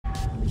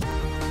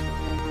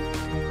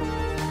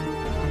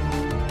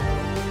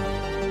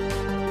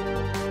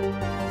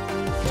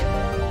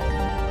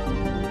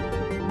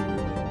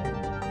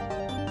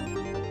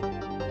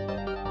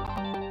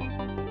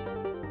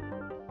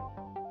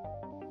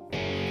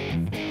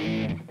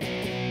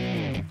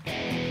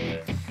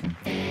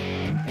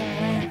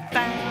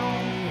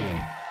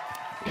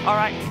All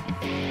right.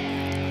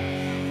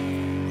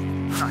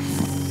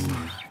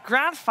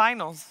 Grand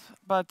finals,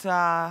 but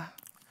I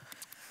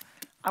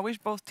wish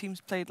both teams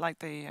played like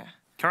they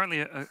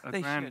Currently a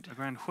they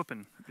grand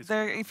whooping.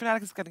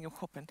 Fnatic is getting a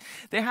whooping.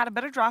 They had a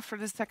better draft for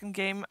this second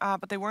game,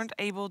 but they weren't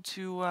able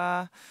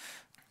to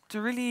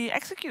really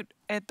execute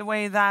it the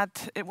way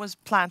that it was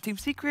planned. Team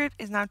Secret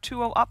is now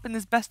 2-0 up in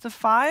this best of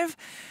 5.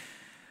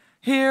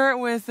 Here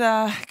with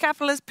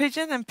Capitalist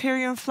Pigeon and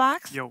Pyrion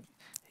Flax. Yo.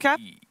 Cap,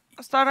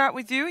 I'll start out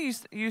with you.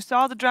 You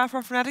saw the draft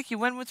for Fnatic. You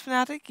went with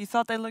Fnatic. You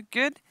thought they looked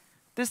good.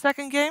 This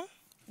second game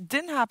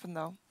didn't happen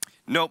though.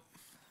 Nope.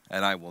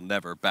 And I will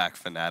never back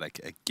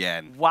Fnatic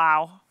again.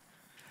 Wow.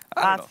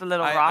 That's a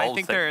little rough. I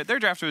think their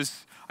draft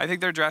was. I think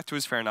their draft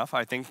was fair enough.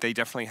 I think they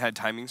definitely had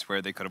timings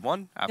where they could have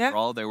won. After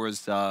all, there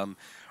was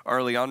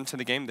early on into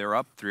the game they were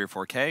up 3 or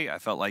 4K. I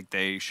felt like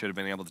they should have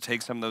been able to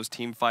take some of those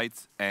team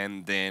fights,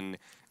 and then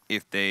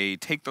if they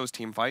take those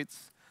team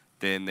fights,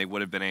 then they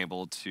would have been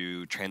able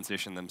to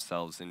transition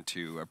themselves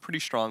into a pretty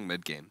strong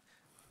mid game.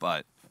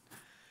 But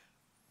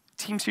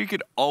Team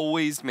Secret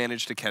always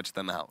managed to catch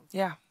them out.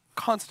 Yeah.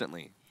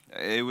 Constantly.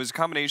 It was a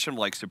combination of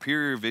like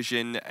superior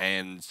vision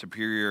and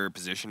superior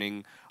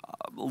positioning.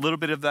 A little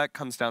bit of that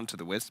comes down to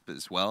the Wisp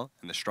as well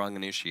and the strong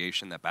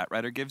initiation that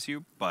Batrider gives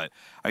you. But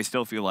I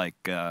still feel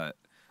like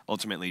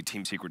ultimately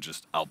Team Secret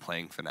just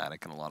outplaying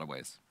Fnatic in a lot of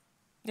ways.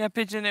 Yeah,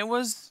 Pigeon, it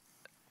was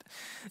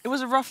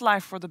a rough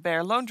life for the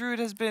Bear. Lone Druid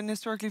has been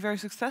historically very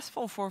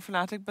successful for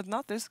Fnatic, but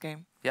not this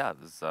game. Yeah,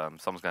 there's,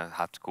 someone's going to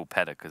have to call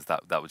Pedder because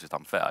that was just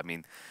unfair. I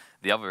mean,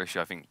 the other issue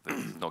I think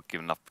that's not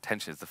given enough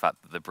attention is the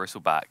fact that the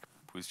Bristleback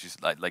was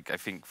just like I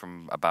think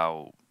from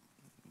about,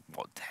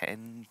 what,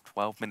 10,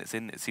 12 minutes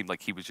in, it seemed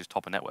like he was just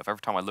top of net worth.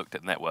 Every time I looked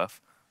at net worth,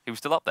 he was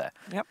still up there.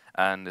 Yep.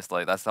 And it's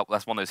like, that's one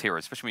of those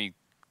heroes, especially when you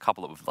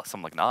couple it with like,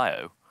 someone like an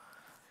IO.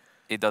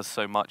 It does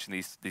so much in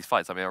these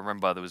fights. I mean, I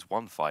remember there was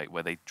one fight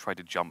where they tried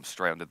to jump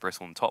straight onto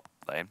Bristle on top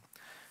lane,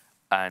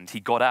 and he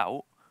got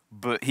out,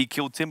 but he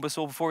killed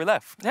Timbersaw before he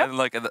left. Yep. And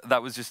like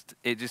that was just,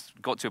 it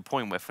just got to a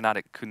point where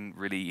Fnatic couldn't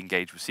really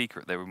engage with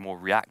Secret. They were more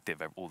reactive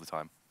all the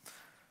time.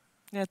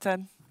 Yeah,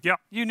 Ted. Yeah.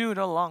 You knew it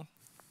all along.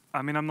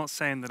 I mean, I'm not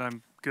saying that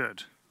I'm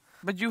good.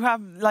 But you have,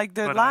 like,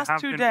 the but last I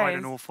have 2 been days, right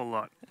an awful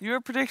lot. your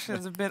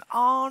predictions have been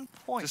on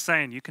point. Just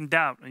saying, you can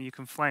doubt and you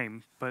can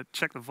flame, but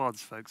check the VODs,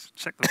 folks.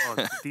 Check the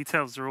VODs. The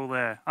details are all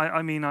there.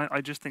 I mean, I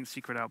just think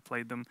Secret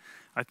outplayed them.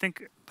 I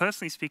think,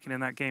 personally speaking,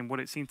 in that game, what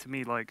it seemed to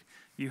me like,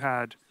 you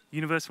had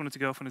Universe wanted to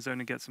go off on his own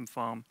and get some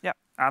farm. Yep.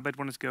 Abed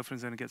wanted to go off on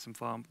his own and get some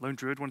farm. Lone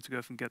Druid wanted to go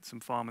off and get some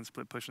farm and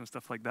split push and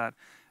stuff like that.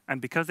 And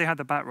because they had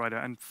the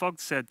Batrider, and Fog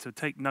said to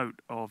take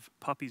note of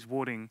Puppy's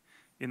warding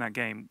in that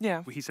game,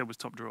 what he said was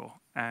top draw,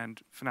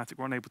 and Fnatic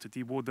were unable to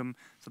deward them,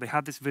 so they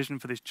had this vision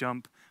for this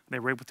jump, and they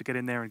were able to get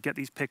in there and get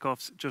these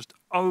pickoffs just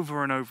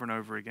over and over and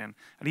over again.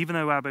 And even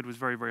though Abed was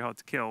very, very hard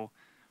to kill,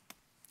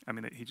 I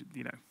mean,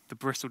 the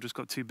Bristol just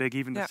got too big.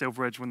 Even the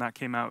Silver Edge, when that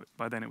came out,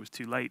 by then it was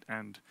too late,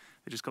 and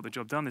they just got the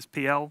job done. This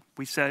PL,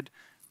 we said,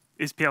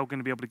 is PL going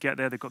to be able to get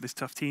there? They've got this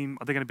tough team.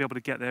 Are they going to be able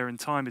to get there in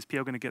time? Is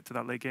PL going to get to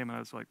that late game? And I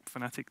was like,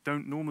 Fnatic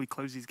don't normally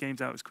close these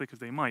games out as quick as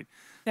they might,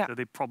 so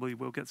they probably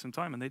will get some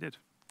time, and they did.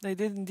 They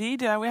did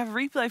indeed. We have a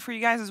replay for you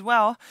guys as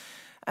well.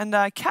 And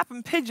Cap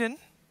and Pigeon,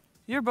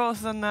 you're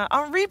both on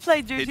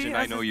replay duty. Pigeon,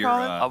 I know you're.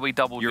 Are we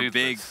double? You're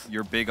big.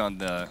 You're big on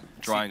the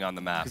drawing on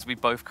the map. Because we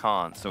both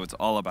can't. So it's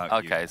all about you.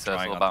 Okay, so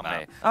it's all about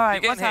me. All right,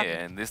 you get in here,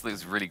 and this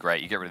looks really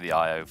great. You get rid of the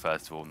IO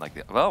first of all, and like,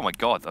 oh my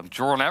god, I'm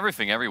drawing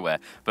everything everywhere.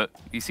 But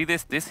you see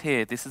this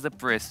here. This is a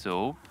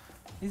Bristle.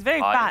 He's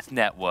very fat.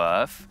 Net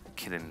worth.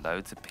 Killing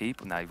loads of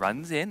people. Now he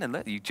runs in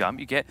and you jump,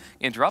 you get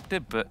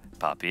interrupted, but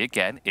Puppy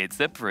again, it's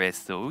a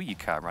Bristle. You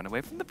can't run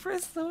away from the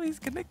Bristle. He's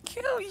gonna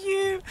kill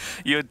you.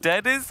 You're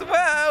dead as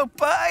well.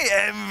 By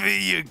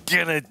Envy, you're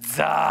gonna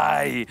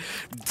die.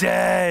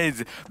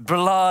 Dead.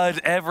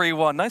 Blood,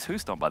 everyone. Nice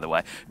Houston, by the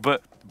way.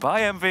 But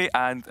by Envy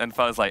and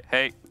Fella's like,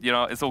 hey,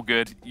 it's all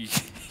good.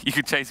 You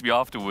could chase me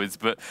afterwards,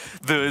 but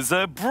there's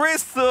a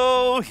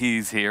Bristle.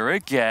 He's here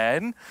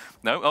again.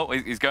 No, oh,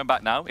 he's going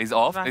back now. He's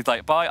off. He's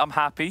like, bye, I'm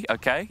happy.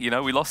 Okay,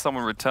 we lost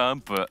someone in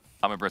return, but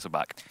I'm a Bristle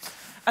back.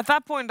 At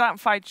that point, that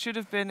fight should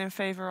have been in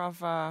favor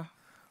of...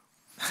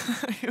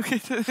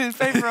 in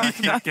favor of...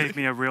 He gave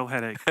me a real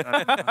headache. You're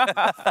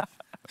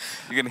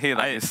going to hear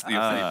that in sleep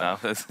now.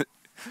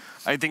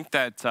 I think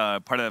that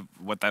part of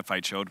what that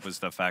fight showed was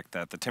the fact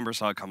that the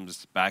Timbersaw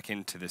comes back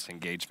into this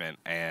engagement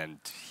and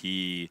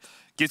he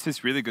gets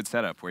this really good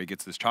setup where he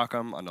gets this chalk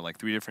onto like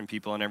 3 different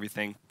people and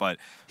everything, but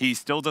he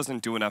still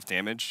doesn't do enough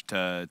damage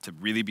to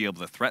really be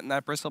able to threaten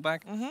that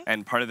Bristleback.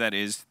 And part of that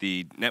is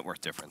the net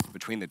worth difference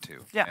between the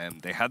two. And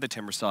they had the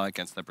Timbersaw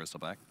against the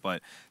Bristleback,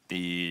 but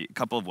the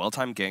couple of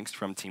well-timed ganks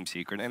from Team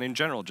Secret, and in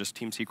general, just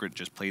Team Secret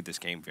just played this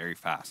game very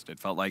fast. It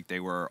felt like they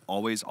were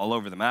always all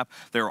over the map.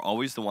 They were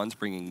always the ones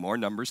bringing more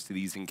numbers to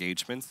these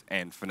engagements,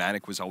 and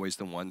Fnatic was always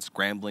the one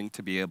scrambling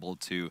to be able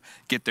to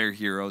get their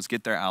heroes,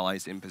 get their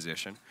allies in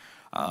position.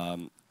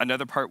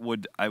 Another part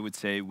I would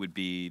say would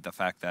be the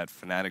fact that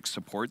Fnatic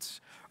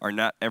supports are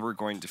not ever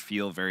going to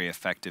feel very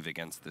effective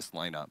against this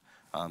lineup.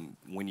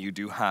 When you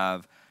do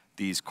have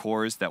these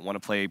cores that want to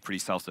play pretty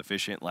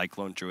self-sufficient, like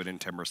Lone Druid and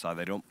Timbersaw,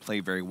 they don't play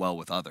very well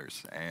with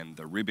others. And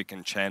the Rubik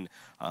and Chen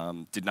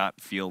did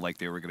not feel like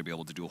they were going to be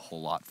able to do a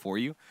whole lot for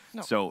you.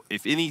 No. So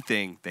if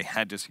anything, they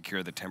had to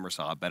secure the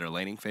Timbersaw a better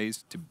laning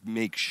phase to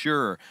make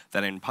sure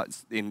that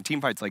in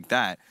team fights like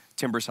that,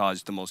 Timbersaw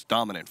is the most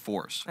dominant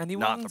force,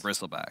 not the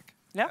Bristleback.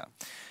 Yeah.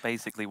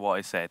 Basically what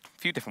I said.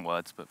 A few different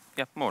words, but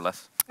yeah, more or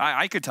less.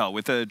 I could tell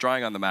with the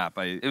drawing on the map.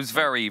 It was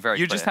very, very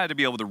You clear. just had to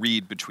be able to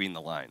read between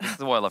the lines. This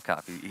is why I love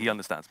Cap. He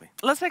understands me.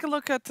 Let's take a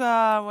look at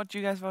what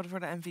you guys voted for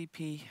the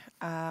MVP.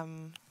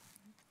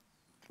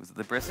 Was it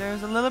the Bristle?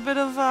 There's a little bit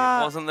of...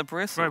 it wasn't the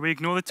Bristle. Right, we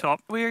ignore the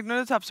top. We ignore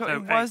the top, so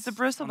it was the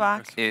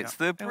Bristleback. It's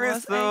the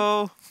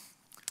Bristle.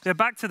 They're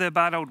back to their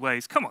bad old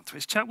ways. Come on,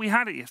 Twitch chat. We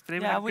had it yesterday.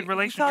 We had a good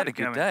relationship. We had a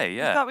good day,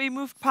 yeah. I thought we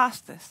moved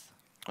past this.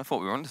 I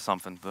thought we were onto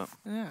something, but...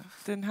 Yeah,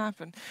 didn't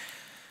happen.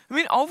 I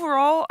mean,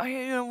 overall,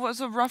 it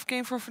was a rough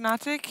game for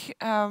Fnatic.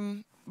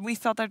 We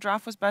thought their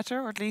draft was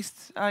better, or at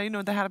least,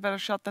 they had a better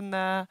shot than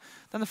the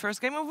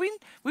first game. And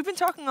we've been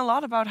talking a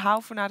lot about how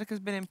Fnatic has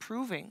been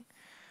improving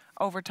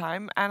over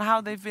time and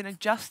how they've been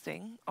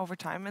adjusting over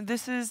time. And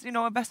this is,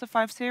 a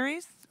best-of-5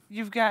 series.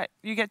 You get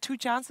 2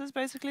 chances,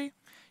 basically.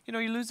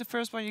 You lose the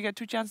first one, you get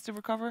 2 chances to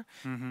recover.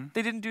 Mm-hmm.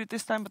 They didn't do it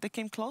this time, but they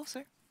came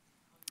closer.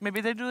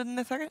 Maybe they do it in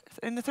the third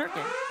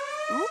game.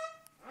 Ooh.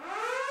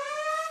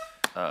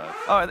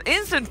 The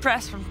instant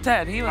press from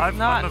Ted. He was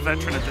not. I'm a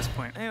veteran at this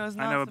point. He was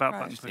not I know about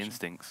surprised. button pushing.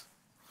 Instincts.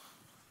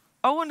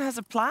 Owen has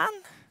a plan?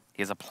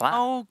 He has a plan?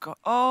 Oh, God.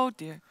 Oh,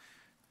 dear.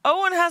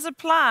 Owen has a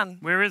plan.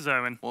 Where is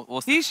Owen?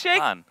 What's the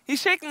plan? He's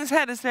shaking his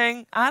head and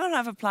saying, I don't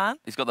have a plan.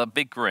 He's got that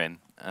big grin,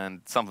 and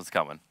something's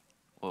coming.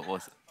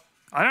 What's it?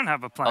 I don't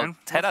have a plan.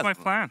 Ted What's my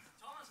plan?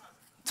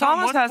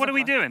 Thomas has what a are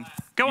we plan. doing?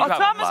 Go on.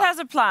 Thomas has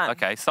a plan.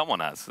 Okay, someone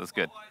has. That's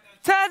good.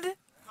 Ted,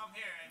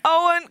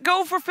 Owen,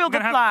 go fulfill the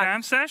plan. Have a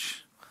jam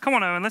sesh? Come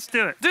on, Owen, let's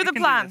do it. Do the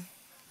plan.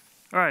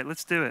 All right,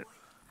 let's do it.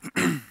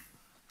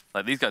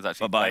 Like, these guys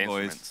actually play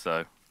instruments,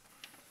 so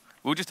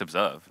we'll just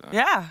observe.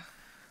 Yeah.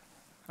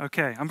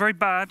 Okay, I'm very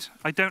bad.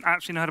 I don't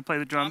actually know how to play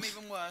the drums. I'm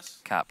even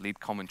worse. Cap, lead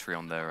commentary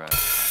on their...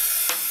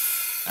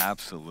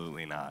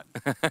 Absolutely not.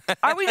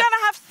 Are we going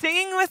to have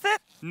singing with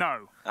it?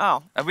 No.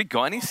 Oh. Have we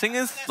got any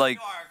singers? Yes, like,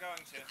 you are going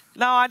to.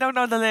 No, I don't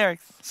know the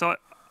lyrics. So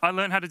I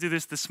learned how to do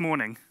this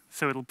morning,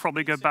 so it'll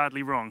probably go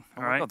badly wrong,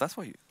 all right? God, that's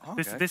what you... Oh,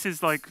 okay. This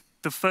is like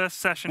the first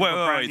session of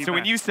a brand new So when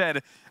band. you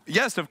said,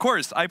 yes, of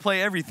course, I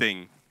play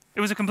everything.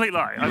 It was a complete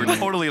lie. You were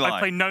totally lying. I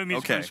play no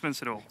musical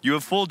instruments at all. You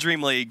have full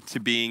DreamLeague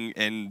to being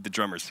in the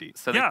drummer's seat.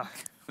 So yeah.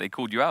 They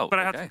called you out. But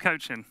I had some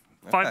coaching.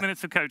 5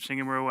 minutes of coaching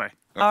and we're away.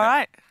 Okay. All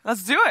right,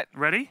 let's do it.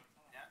 Ready?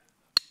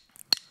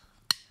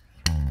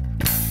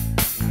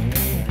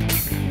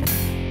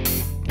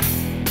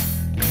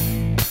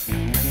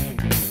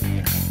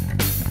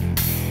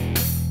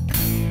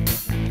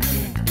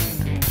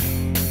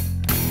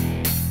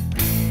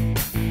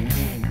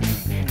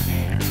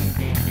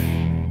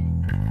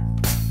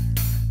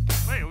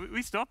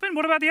 We stopping?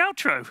 What about the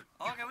outro?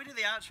 Okay, we do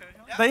the outro.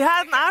 They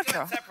had an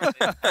outro.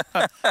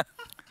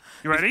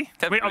 You ready?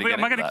 Wait,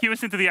 am I going to cue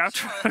us into the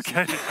outro?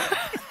 Okay.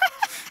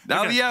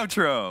 Now the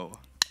outro.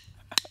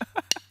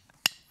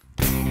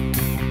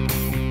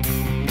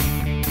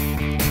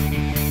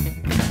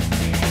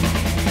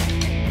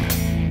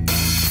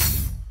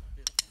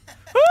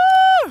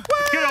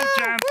 Good old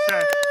jam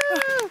set.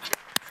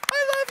 I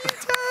love you,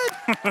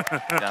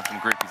 Ted. Yeah, some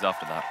groupies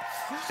after that.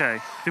 Okay.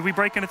 Did we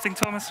break anything,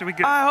 Thomas? Are we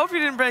good? I hope you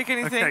didn't break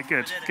anything. Okay,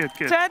 good.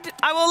 Ted,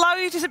 I will allow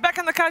you to sit back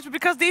on the couch, but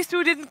because these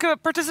two didn't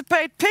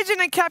participate,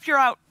 Pigeon and Cap, you're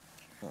out.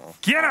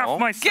 Get off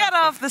my sofa. Get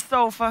off the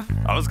sofa.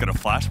 I was going to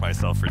flash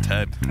myself for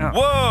Ted. Oh.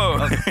 Whoa!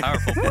 That was a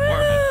powerful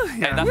performance.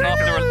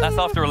 Hey, that's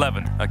after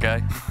 11,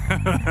 okay?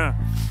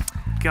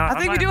 God, I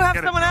think we do have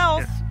someone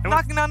else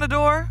knocking on the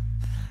door.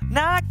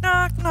 Knock,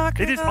 knock, knock.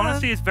 It is,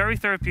 honestly, it's very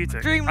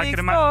therapeutic. DreamLeague I could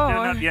imagine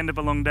doing that at the end of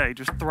a long day,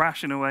 just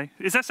thrashing away.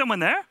 Is there someone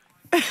there?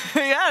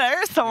 Yeah,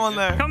 there's someone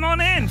there. Come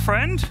on in,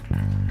 friend.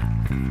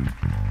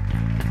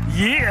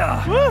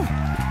 Yeah. Woo.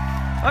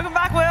 Welcome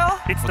back, Will.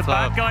 It's the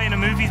bad guy in a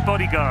movie's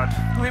bodyguard.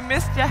 We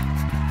missed you.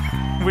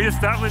 We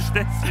established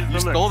this. You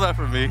stole that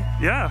from me.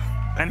 Yeah,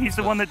 and he's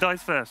the one that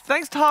dies first.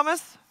 Thanks,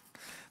 Thomas.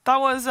 That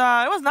was,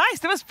 it was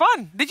nice. It was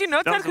fun. Did you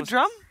know Ted could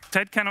drum?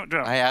 Ted cannot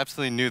drum. I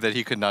absolutely knew that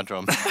he could not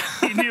drum.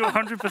 He knew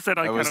 100%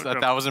 I was cannot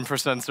drum.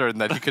 1,000% certain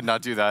that he could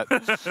not do that.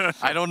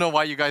 I don't know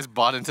why you guys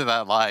bought into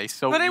that lie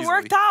so But easily. it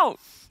worked out.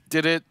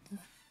 Did it?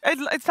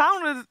 It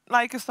sounded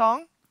like a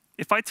song.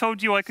 If I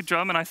told you I could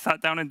drum and I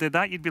sat down and did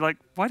that, you'd be like,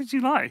 why did you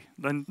lie?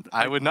 Then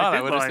I would not.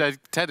 I would have lie. said,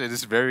 Ted, it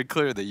is very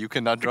clear that you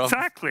cannot drum.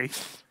 Exactly.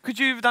 Could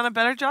you have done a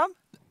better job?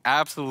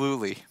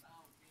 Absolutely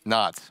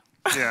not.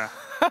 Yeah.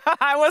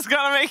 I was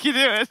going to make you do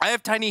it. I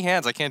have tiny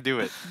hands. I can't do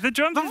it. The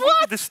drums,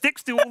 the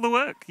sticks do all the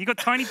work. You got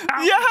tiny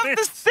power. You have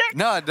the stick.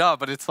 No,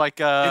 but it's like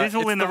it is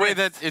all it's in the way wrist.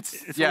 that it's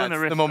all in the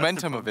it's wrist. the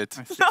momentum of it.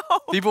 No.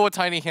 People with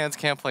tiny hands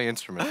can't play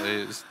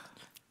instruments.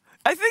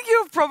 I think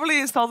you've probably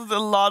insulted a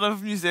lot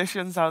of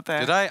musicians out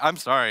there. Did I? I'm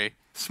sorry.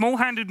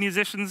 Small-handed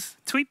musicians,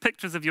 tweet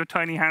pictures of your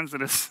tiny hands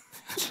at us.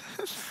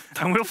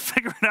 And we'll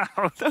figure it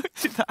out. Don't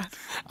do that.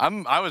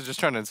 I was just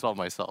trying to insult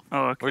myself.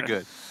 Oh, okay. We're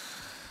good.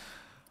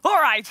 All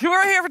right,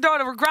 we're here for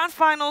Dota. We're grand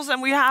finals,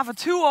 and we have a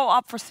 2-0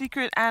 up for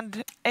Secret,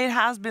 and it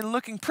has been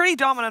looking pretty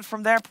dominant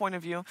from their point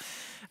of view.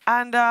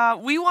 And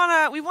we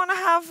wanna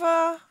have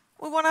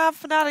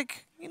Fnatic,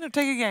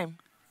 take a game.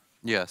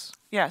 Yes.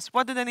 Yes.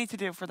 What did they need to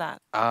do for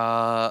that?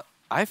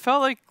 I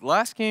felt like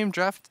last game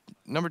draft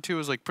number 2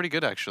 was like pretty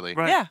good actually.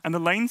 Right. Yeah. And the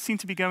lanes seem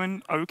to be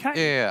going okay.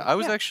 Yeah. I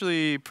was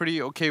actually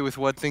pretty okay with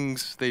what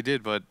things they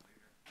did, but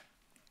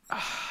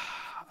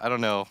I don't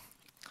know.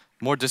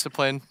 More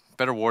discipline,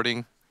 better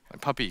warding. My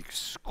puppy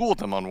schooled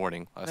them on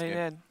warding last game. They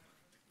did.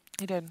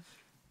 He did.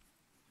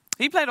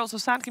 He played also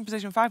Sand King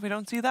position 5. We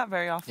don't see that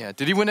very often. Yeah.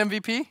 Did he win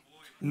MVP?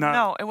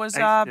 No, it was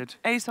Ace did.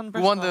 Ace on Who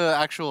Bristol. won the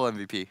actual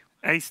MVP?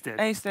 Ace did.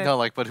 Ace did.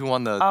 No, but who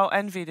won the? Oh,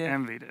 Envy did.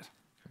 Envy did.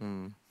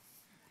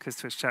 Because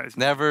Twitch chat is...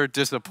 Never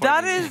disappointed.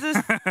 That is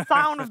the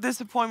sound of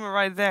disappointment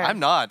right there. I'm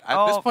not.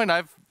 At this point,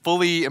 I've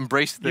fully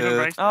embraced You've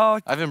embraced it? Oh,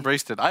 I've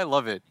embraced it. I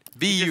love it.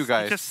 Be you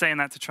guys. You're just saying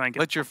that to try and get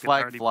Let your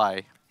flag popularity.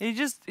 fly. he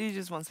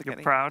just wants to You're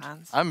get proud? in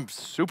hands. I'm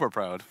super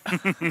proud.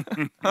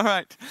 All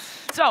right.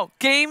 So,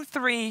 game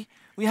 3,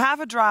 we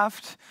have a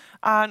draft,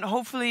 and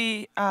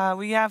hopefully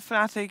we have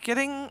Fnatic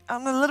getting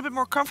on a little bit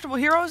more comfortable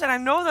heroes. And I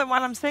know that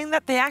while I'm saying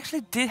that, they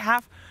actually did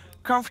have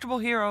comfortable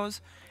heroes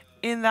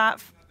in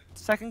that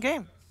second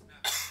game.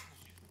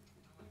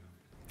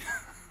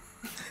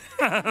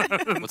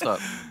 What's up?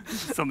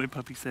 Something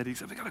Puppy said. He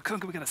said, we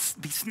gotta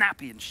be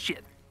snappy and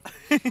shit.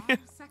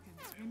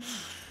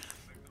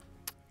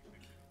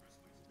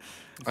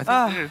 I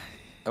think,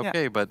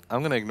 okay, but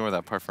I'm gonna ignore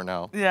that part for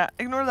now. Yeah,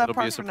 ignore that It'll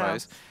part be a for now.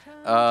 surprise.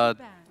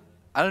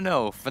 I don't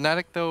know.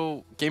 Fnatic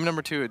though, game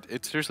number 2,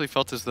 it seriously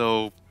felt as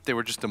though they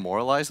were just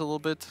demoralized a little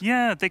bit.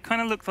 Yeah, they kind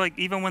of looked like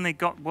even when they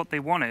got what they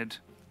wanted,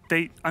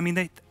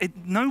 at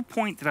no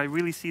point did I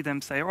really see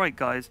them say, all right,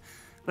 guys,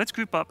 let's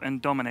group up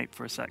and dominate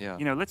for a sec. Yeah.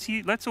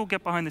 Let's all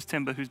get behind this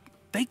Timber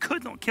they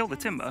could not kill the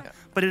Timber,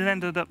 but it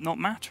ended up not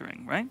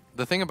mattering, right?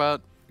 The thing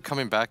about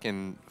coming back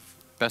in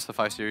best of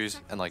 5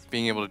 series and like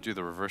being able to do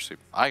the reverse sweep,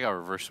 I got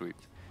reverse sweep.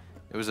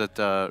 It was at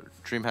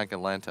DreamHack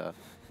Atlanta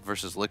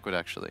versus Liquid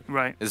actually.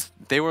 Right.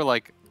 They were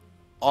like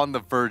on the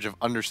verge of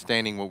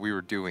understanding what we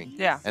were doing.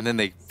 Yeah. And then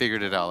they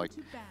figured it out. Like,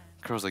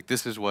 Crow's like,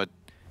 this is what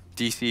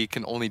DC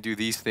can only do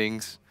these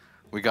things.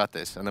 We got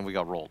this, and then we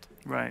got rolled.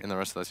 Right. In the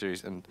rest of that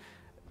series, and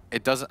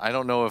it doesn't. I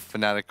don't know if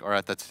Fnatic are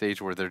at that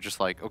stage where they're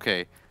just like,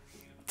 okay.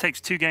 Takes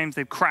 2 games,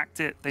 they've cracked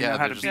it, they know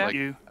how to beat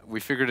you.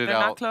 We figured it They're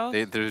not out.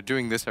 close. They're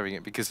doing this every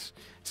game because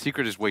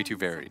Secret is way too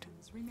varied.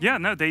 Yeah,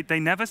 no, they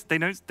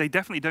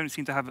definitely don't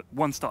seem to have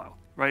one style,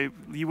 right?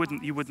 You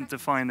wouldn't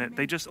define it.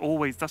 They just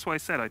always. That's why I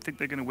said I think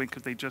they're going to win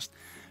because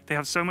they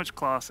have so much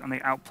class and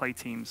they outplay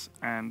teams,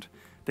 and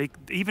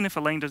even if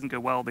a lane doesn't go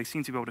well, they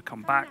seem to be able to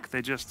come back.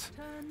 They're just,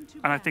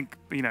 and I think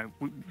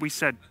we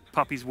said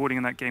Puppy's warding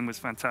in that game was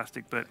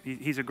fantastic, but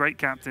he's a great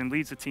captain,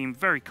 leads the team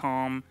very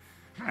calm,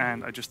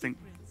 and I just think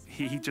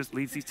he just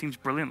leads these teams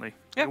brilliantly.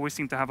 They always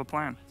seem to have a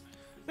plan.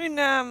 I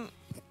mean,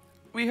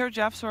 we heard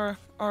Japs or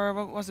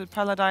what was it,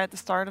 Paladai at the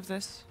start of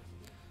this,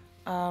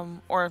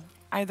 or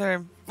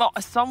either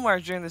somewhere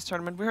during this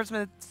tournament. We heard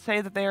someone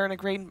say that they are in a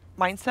great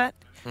mindset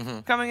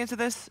coming into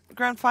this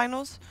grand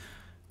finals,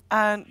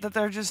 and that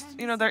they're just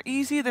they're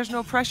easy. There's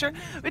no pressure.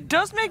 It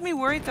does make me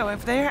worried though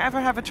if they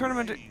ever have a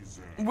tournament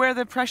where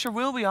the pressure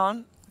will be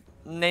on,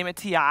 name it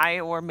TI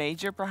or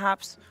Major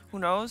perhaps. Who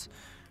knows?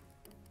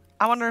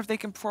 I wonder if they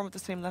can perform at the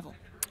same level.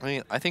 I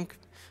mean, I think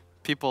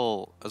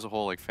people as a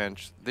whole, like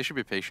fans, they should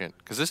be patient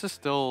because this is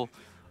still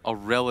a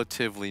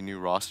relatively new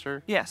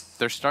roster. Yes.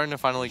 They're starting to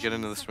finally get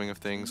into the swing of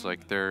things.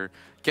 Like they're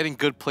getting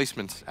good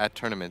placements at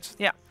tournaments.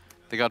 Yeah.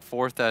 They got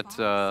 4th at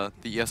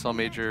the ESL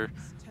Major.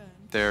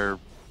 They're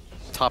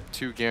top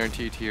 2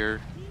 guaranteed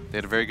here. They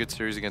had a very good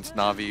series against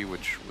Na'Vi,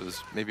 which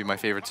was maybe my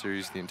favorite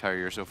series the entire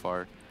year so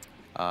far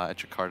at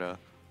Jakarta.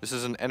 This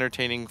is an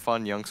entertaining,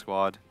 fun, young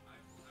squad.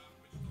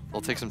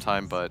 It'll take some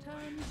time, but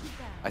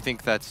I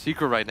think that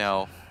Secret right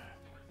now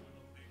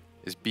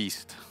is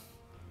beast.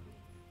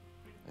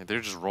 And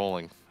they're just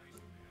rolling.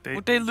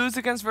 Would they lose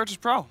against Virtus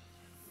Pro?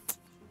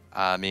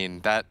 I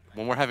mean, that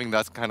when we're having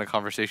that kind of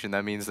conversation,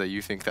 that means that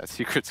you think that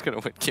Secret's gonna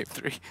win Game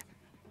 3.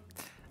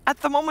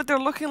 At the moment, they're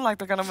looking like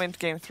they're gonna win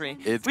Game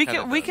 3.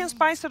 We can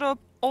spice it up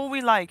all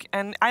we like,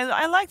 and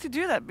I like to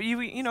do that. But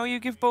you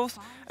give both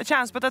a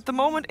chance. But at the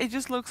moment, it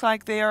just looks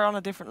like they are on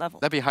a different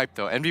level. That'd be hype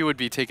though. Envy would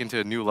be taken to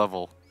a new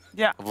level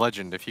of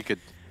legend if he could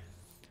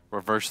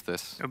reverse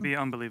this. It would be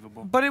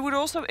unbelievable. But it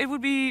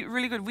would be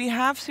really good. We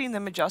have seen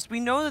them adjust. We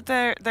know that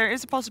there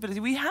is a possibility.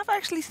 We have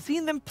actually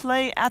seen them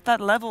play at that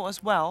level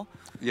as well.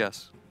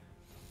 Yes.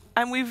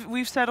 And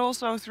we've said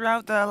also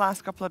throughout the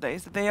last couple of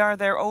days that they are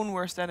their own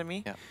worst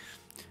enemy. Yeah.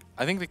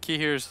 I think the key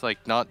here is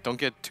like don't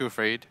get too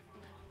afraid.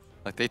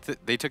 Like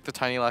they took the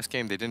tiny last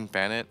game, they didn't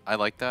ban it. I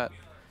like that.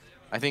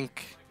 I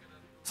think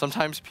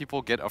sometimes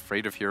people get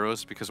afraid of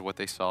heroes because of what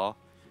they saw.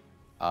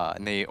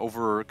 and they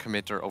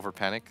overcommit or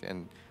overpanic.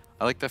 And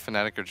I like that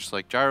Fnatic are just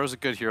like, Gyro's a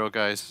good hero,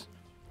 guys.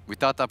 We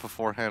thought that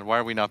beforehand. Why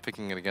are we not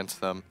picking it against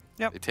them?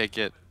 Yep. They take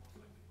it.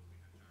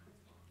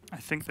 I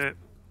think that,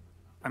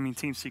 I mean,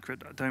 Team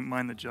Secret don't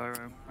mind the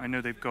gyro. I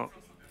know they've got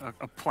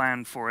a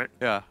plan for it.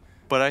 Yeah,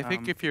 but I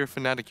think if you're a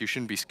Fnatic, you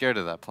shouldn't be scared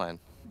of that plan.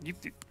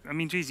 I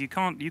mean, geez, you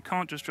can't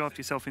just draft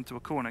yourself into a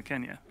corner,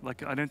 can you?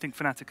 Like, I don't think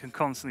Fnatic can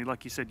constantly,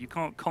 like you said, you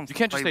can't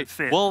constantly just play say, with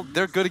fit. well,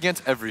 they're good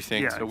against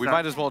everything, Yeah, so we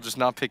might as well just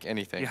not pick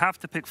anything. You have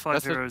to pick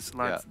 5 heroes,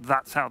 lads. Yeah.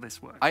 That's how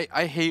this works.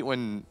 I hate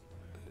when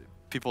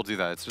people do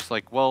that. It's just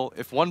like, well,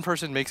 if one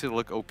person makes it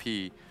look OP,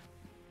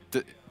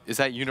 is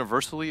that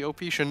universally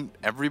OP? Shouldn't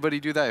everybody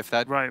do that? If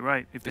that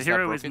right. If the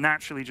hero is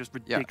naturally just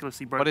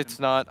ridiculously broken. But it's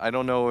not. I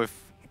don't know if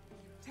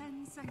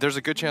there's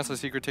a good chance the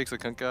Secret takes the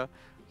Kunkka,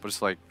 but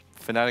it's like,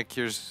 Fnatic,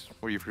 here's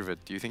where you prove it.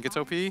 Do you think it's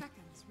OP?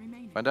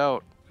 Find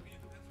out.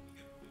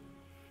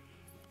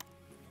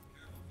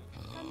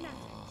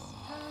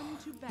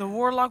 The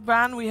Warlock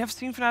ban, we have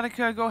seen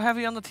Fnatic go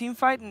heavy on the team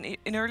fight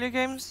in earlier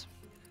games.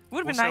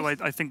 Would have been also,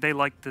 nice. I think they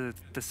like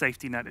the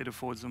safety net it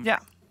affords them. Yeah.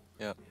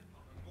 Yeah.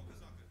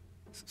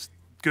 It's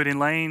good in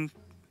lane.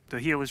 The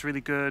heal is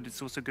really good.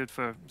 It's also good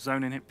for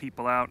zoning hit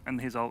people out,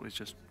 and his ult is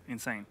just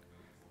insane.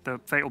 The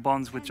fatal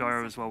bonds with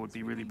gyro as well would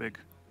be really big.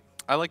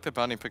 I like the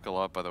bounty pick a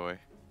lot, by the way.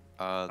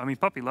 I mean,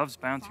 Puppy loves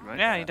bounty, right?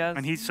 Yeah, he does.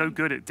 And he's so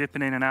good at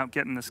dipping in and out,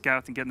 getting the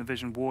scout and getting the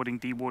vision, warding,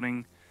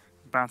 dewarding.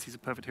 Bounty's a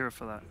perfect hero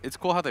for that. It's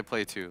cool how they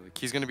play too. Like,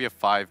 he's going to be a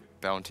 5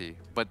 bounty,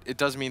 but it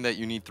does mean that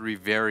you need 3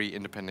 very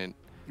independent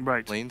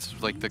lanes.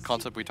 Like the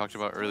concept we talked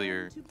about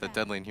earlier, the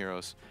dead lane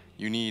heroes.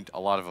 You need a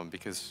lot of them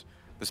because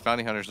this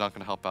bounty hunter is not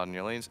going to help out in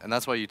your lanes, and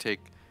that's why you take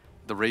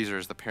the Razor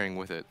as the pairing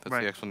with it.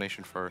 That's the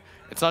explanation for.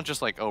 It's not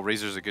just like, oh,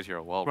 Razor's a good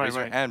hero. Well,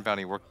 Razor and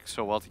bounty work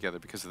so well together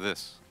because of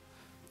this.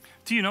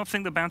 Do you not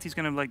think the bounty's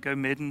going to like go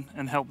mid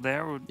and help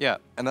there? Or? Yeah,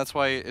 and that's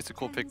why it's a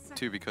cool pick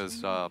too,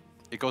 because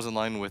it goes in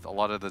line with a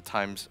lot of the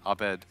times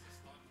Abed,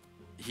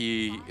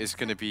 he is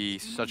going to be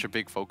such a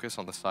big focus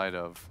on the side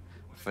of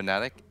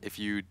Fnatic. If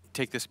you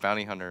take this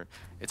bounty hunter,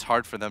 it's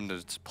hard for them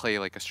to play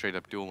like a straight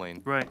up dual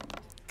lane. Right.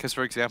 Because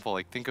for example,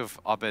 like think of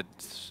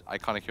Abed's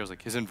iconic heroes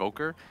like his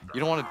Invoker.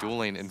 You don't want to dual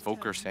lane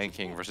Invoker Sand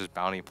King versus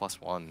bounty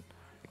 +1. Like,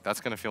 that's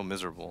going to feel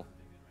miserable.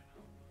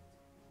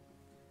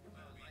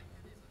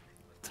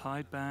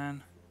 Tide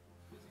ban,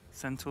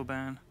 Centaur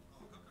ban.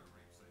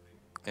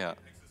 Yeah.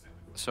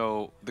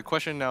 So the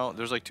question now,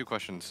 there's like 2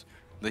 questions.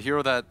 The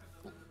hero that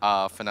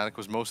Fnatic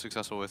was most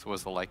successful with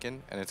was the Lycan,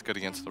 and it's good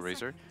against the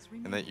Razor,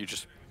 and that you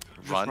just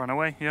run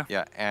away, yeah.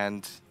 Yeah,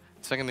 and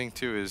second thing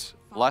too is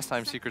last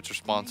time Secret's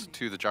response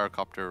to the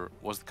Gyrocopter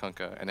was the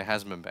Kunkka, and it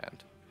hasn't been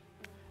banned.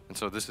 And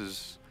so this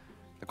is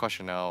the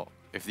question now,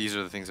 if these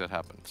are the things that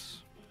happens.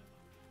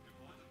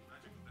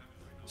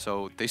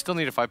 So they still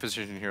need a 5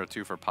 position hero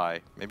too for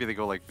Pi. Maybe they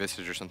go like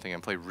Visage or something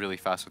and play really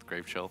fast with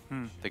Grave Chill.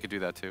 They could do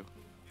that too.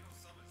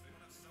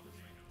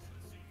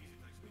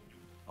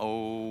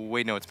 Oh,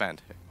 wait, no, it's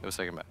banned. It was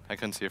second ban. I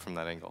couldn't see it from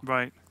that angle.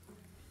 Right.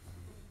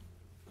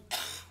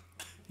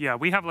 Yeah,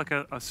 we have like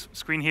a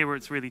screen here where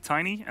it's really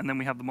tiny, and then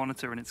we have the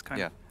monitor, and it's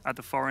kind of at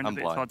the far end of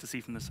it. It's hard to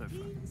see from the sofa.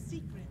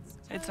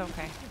 It's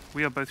okay.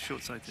 We are both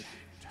short-sighted.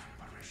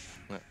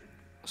 Yeah.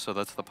 So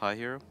that's the Pi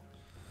hero?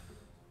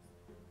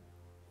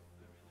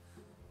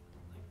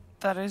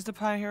 That is the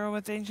Pi hero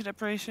with the Ancient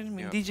Apparition. I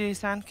mean, DJ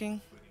Sand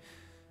King.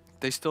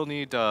 They still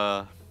need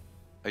a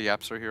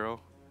Yapster hero.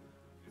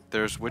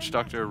 There's Witch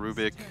Doctor,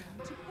 Rubik.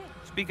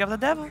 Speak of the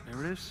devil.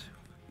 There it is.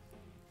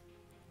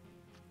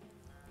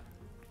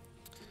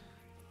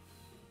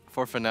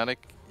 For Fnatic,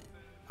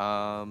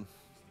 I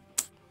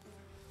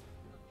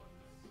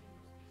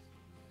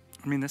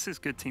mean, this is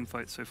good team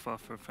fight so far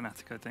for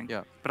Fnatic, I think.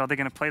 Yeah. But are they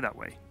going to play that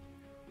way?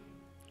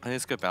 I think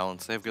it's good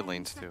balance. They have good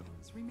lanes too.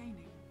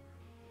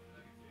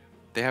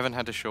 They haven't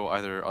had to show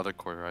either other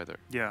quarter either.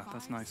 Yeah,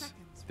 that's nice.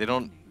 They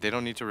don't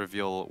need to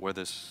reveal where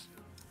this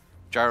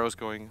gyro's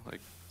going.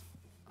 Like,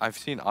 I've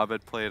seen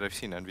Abed play it. I've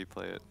seen Envy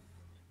play it.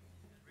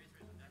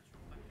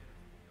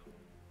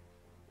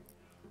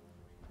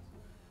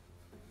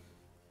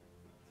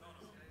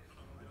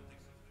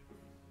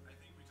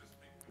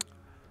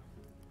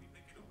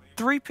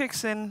 Three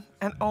picks in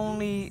and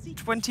only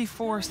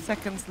 24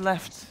 seconds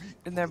left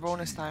in their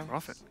bonus time.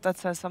 Profit. That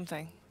says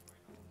something.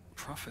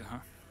 Profit, huh?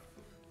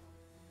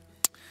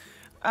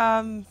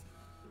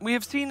 We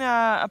have seen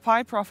a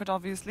Pi profit,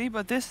 obviously,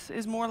 but this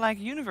is more like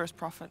Universe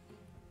profit.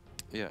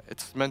 Yeah,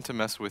 it's meant to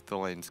mess with the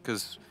lanes,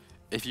 because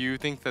if you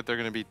think that they're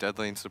going to be dead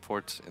lane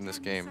supports in this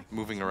game,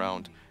 moving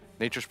around,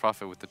 Nature's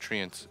Prophet with the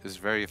Treants is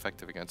very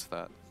effective against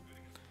that.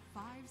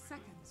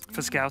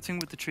 For scouting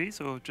with the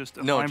trees, or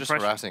just no, just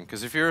harassing.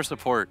 Because if you're a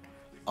support,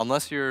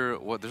 unless you're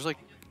there's like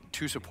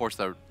 2 supports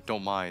that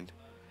don't mind.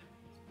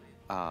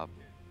 But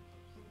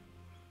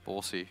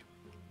we'll see.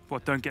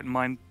 What don't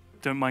mind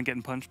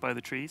getting punched by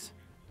the trees?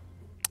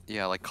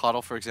 Yeah, like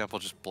Coddle, for example,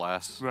 just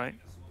blasts. Right.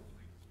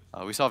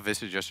 We saw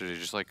Visage yesterday,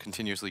 just like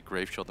continuously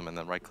grave shield them and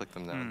then right click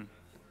them down.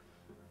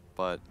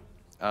 But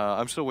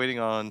I'm still waiting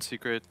on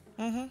Secret.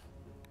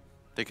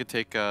 They could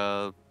take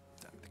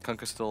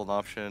Kunkka's still an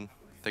option.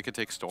 They could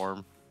take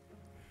Storm.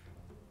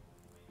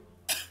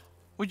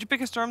 Would you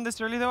pick a Storm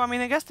this early, though? I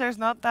mean, I guess there's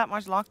not that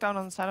much lockdown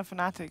on the side of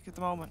Fnatic at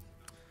the moment.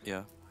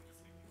 Yeah.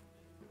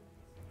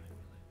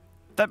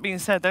 That being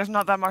said, there's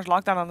not that much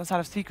lockdown on the side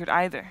of Secret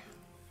either.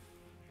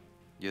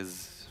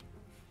 Yes.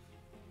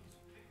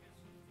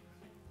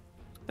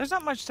 There's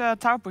not much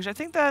tower push. I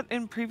think that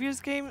in previous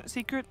game,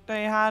 Secret,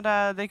 they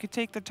had they could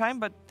take their time,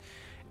 but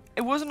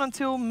it wasn't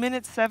until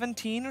minute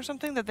 17 or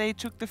something that they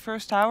took the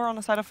first tower on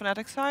the side of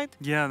Fnatic side.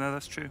 Yeah, no,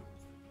 that's true.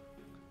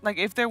 Like,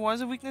 if there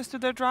was a weakness to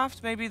their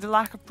draft, maybe the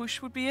lack of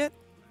push would be it.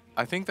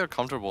 I think they're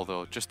comfortable,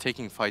 though, just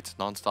taking fights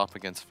non-stop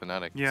against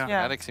Fnatic. Yeah.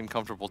 Fnatic seem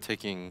comfortable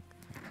taking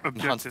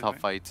non-stop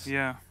fights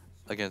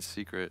against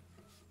Secret.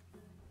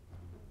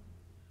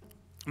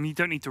 I mean, you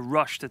don't need to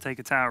rush to take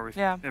a tower if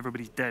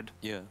everybody's dead.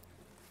 Yeah.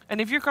 And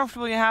if you're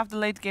comfortable, you have the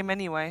late game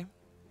anyway.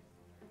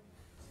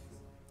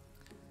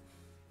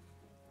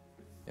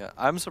 Yeah,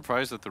 I'm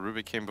surprised that the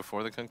Rubik came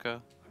before the Kunkka.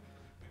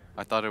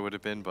 I thought it would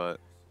have been, but...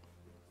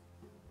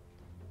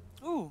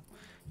 Ooh,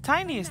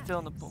 Tiny is still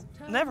in the pool.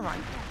 Never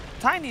mind.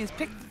 Tiny is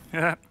picked.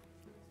 Yeah.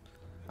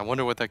 I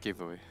wonder what that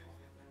gave away.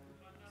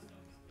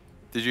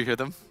 Did you hear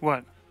them?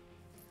 What?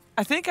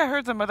 I think I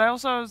heard them, but I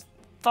also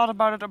thought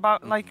about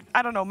it like,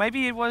 I don't know,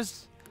 maybe it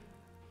was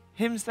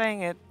him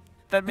saying it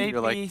that made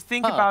me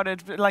think about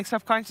it, like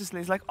subconsciously.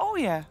 It's like, oh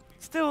yeah,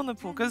 still in the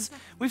pool. Because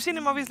we've seen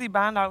him obviously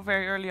banned out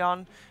very early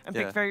on and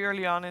picked very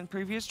early on in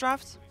previous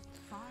drafts.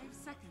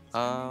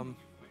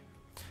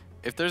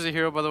 If there's a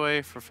hero, by the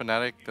way, for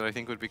Fnatic that I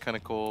think would be kind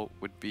of cool,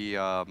 would be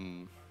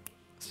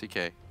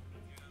CK.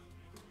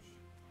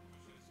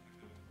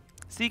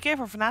 CK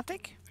for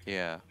Fnatic?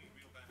 Yeah.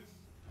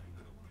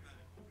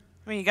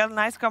 I mean, you got a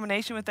nice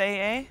combination with the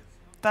AA.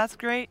 That's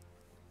great.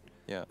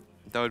 Yeah,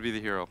 that would be the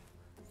hero.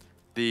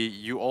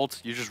 You ult,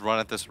 you just run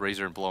at this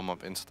Razor and blow him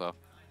up insta.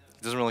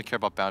 He doesn't really care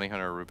about Bounty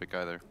Hunter or Rubik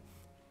either.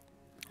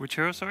 Which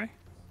hero, sorry?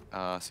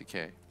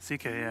 CK.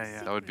 CK,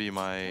 yeah. That would be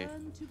my...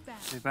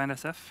 They banned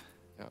SF?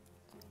 Yeah.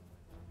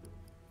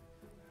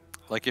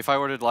 Like, if I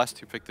were to last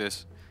to pick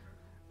this,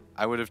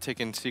 I would have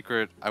taken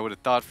Secret. I would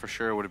have thought for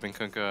sure it would have been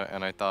Kunkka,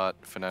 and I thought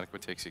Fnatic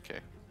would take CK.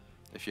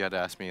 If you had to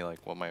ask me,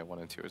 like, what my 1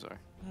 and 2s are.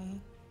 Mm-hmm.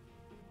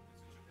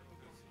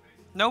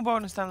 No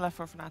bonus time left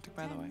for Fnatic,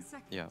 by the way.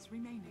 Yeah.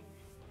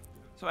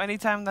 So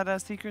anytime that a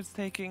Secret's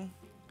taking,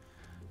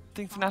 I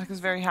think Fnatic is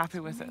very happy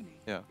with it.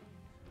 Yeah.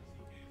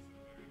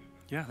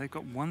 Yeah, they've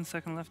got 1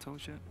 second left, holy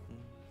shit.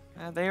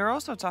 They are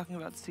also talking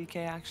about CK,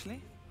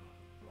 actually.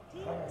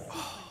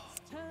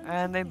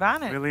 And they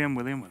ban it.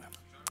 William.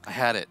 I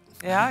had it.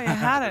 Yeah, you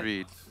had it.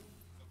 Read.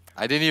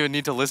 I didn't even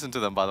need to listen to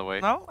them, by the way.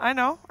 No, I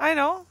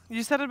know.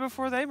 You said it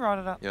before they brought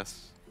it up.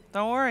 Yes.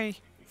 Don't worry.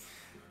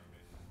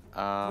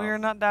 We are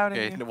not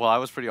doubting you. Well, I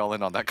was pretty all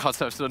in on that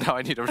concept, so now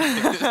I need to read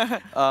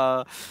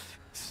it.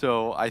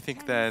 So I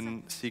think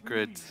then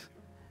Secret,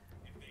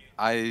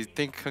 I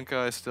think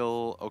Kunkka is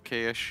still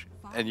okay-ish,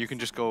 and you can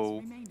just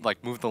go,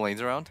 like, move the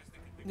lanes around.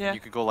 Yeah. You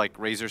could go, like,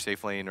 Razor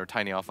safe lane or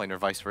Tiny off lane or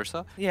vice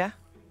versa. Yeah.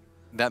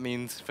 That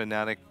means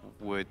Fnatic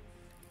would...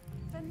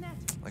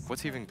 Like,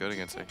 what's even good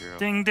against that hero?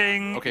 Ding,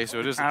 ding. Okay,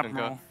 so it is the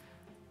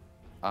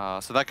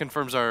Kunkka. So that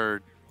confirms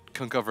our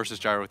Kunkka versus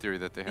Gyro theory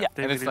that they have. Yeah.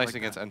 And Really it's nice like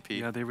against that.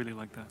 NP. Yeah, they really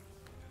like that.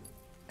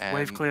 And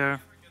Wave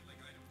clear.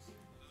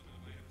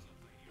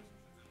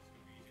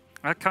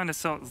 That kind of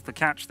solves the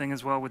catch thing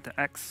as well with the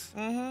X.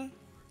 Mm-hmm.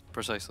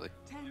 Precisely.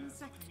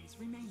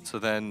 So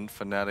then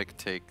Fnatic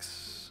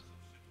takes...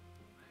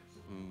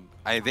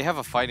 they have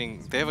a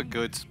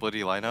good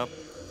splitty lineup.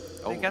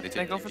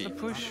 They go for the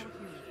push.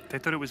 They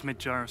thought it was mid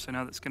gyro, so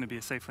now that's going to be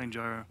a safe lane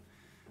gyro,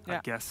 I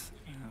guess.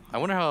 I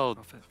wonder how...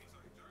 Do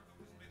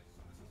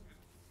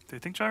they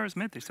think gyro's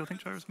mid? They still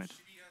think gyro's mid?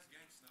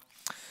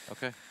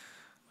 Okay.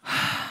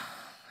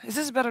 Is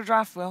this a better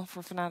draft, Will,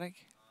 for Fnatic?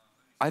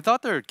 I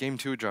thought their Game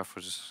 2 draft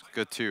was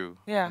good too.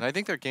 Yeah. And I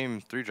think their Game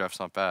 3 draft's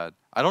not bad.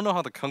 I don't know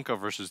how the Kunkka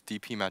versus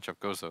DP matchup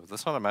goes though.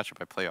 That's not a matchup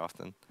I play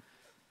often.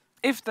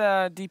 If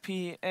the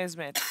DP is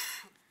mid.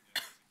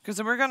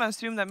 Because we're going to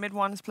assume that mid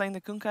 1 is playing the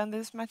Kunkka in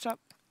this matchup.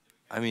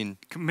 I mean...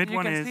 Mid you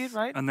 1 can is, see it,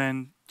 right? and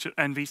then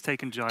Envy's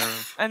taking gyro.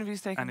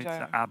 Envy's taking and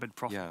gyro. it's Abbott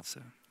Prophet. Yeah.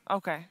 So.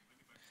 Okay.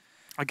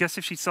 I guess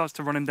if she starts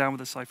to run him down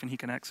with a Siphon, he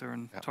can X her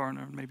and Torrent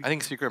her, maybe. I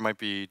think Secret might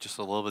be just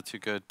a little bit too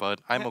good, but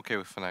I'm okay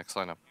with Fnatic's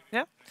lineup.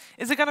 Yeah.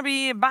 Is it going to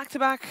be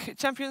back-to-back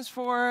champions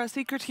for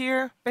Secret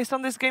here based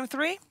on this Game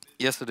 3?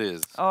 Yes, it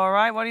is. All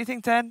right. What do you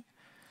think, Ted?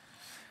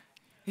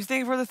 He's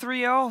thinking for the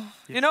 3-0.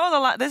 Yeah. You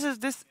know,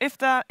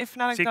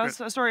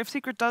 if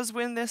Secret does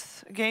win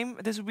this game,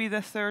 this would be the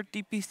 3rd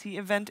DPC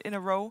event in a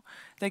row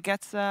that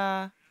gets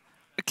a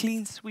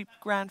clean sweep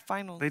grand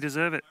final. They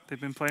deserve it.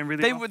 They've been playing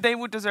really well. They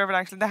would deserve it,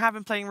 actually. They have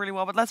been playing really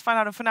well. But let's find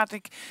out if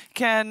Fnatic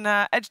can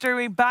edge their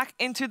way back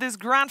into this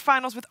grand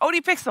finals with OD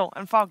Pixel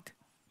and Fogged.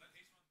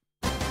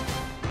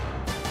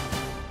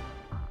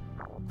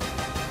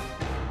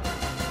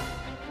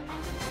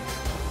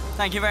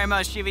 Thank you very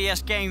much,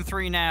 GVS. Game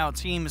 3 now.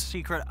 Team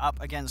Secret up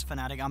against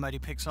Fnatic. I'm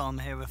OD Pixel. I'm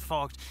here with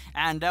Fogged.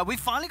 And we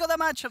finally got that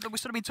matchup that we've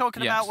sort of been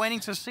talking about, waiting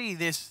to see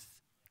this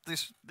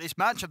this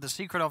matchup, the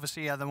Secret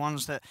obviously are the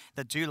ones that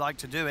do like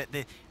to do it.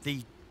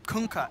 The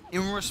Kunkka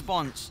in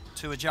response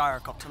to a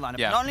gyrocopter lineup.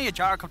 Yeah. Not only a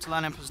gyrocopter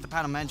lineup, as the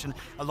panel mentioned,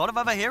 a lot of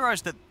other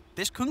heroes that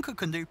this Kunkka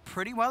can do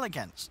pretty well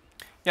against.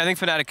 Yeah, I think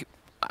Fnatic,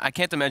 I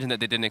can't imagine that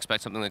they didn't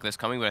expect something like this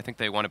coming, but I think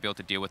they want to be able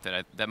to deal with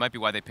it. That might be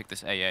why they picked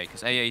this AA,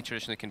 because AA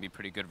traditionally can be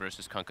pretty good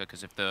versus Kunkka,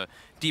 because if the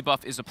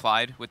debuff is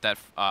applied with that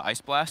Ice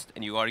Blast,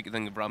 and you already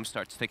then the Rum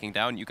starts ticking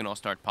down, you can all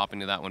start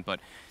popping to that one. But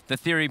the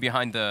theory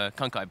behind the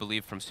Kunkka, I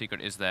believe, from Secret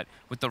is that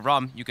with the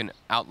Rum, you can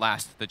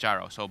outlast the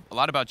Gyro. So a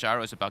lot about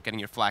Gyro is about getting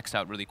your flax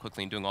out really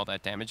quickly and doing all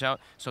that damage out.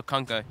 So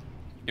Kunkka,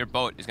 your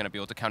boat is going to be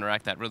able to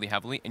counteract that really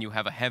heavily, and you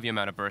have a heavy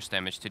amount of burst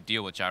damage to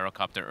deal with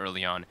Gyrocopter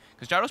early on.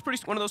 Because Gyro's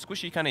one of those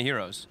squishy kind of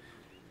heroes.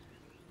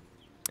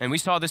 And we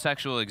saw this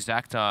actual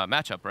exact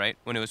matchup, right?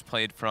 When it was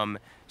played from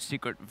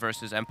Secret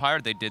versus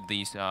Empire, they did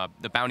these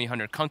the Bounty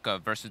Hunter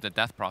Kunkka versus the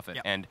Death Prophet.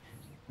 Yep. And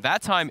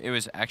that time, it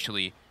was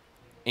actually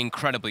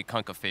incredibly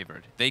Kunkka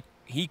favored.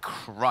 He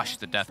crushed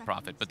the Death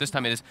Prophet, but this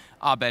time it is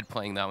Abed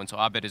playing that one. So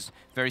Abed is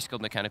very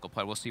skilled mechanical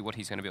player. We'll see what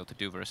he's going to be able to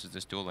do versus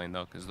this dual lane,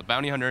 though, because the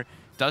Bounty Hunter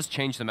does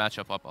change the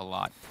matchup up a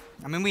lot.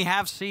 I mean, we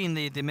have seen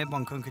the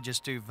mid-one Kunkka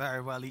just do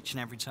very well each and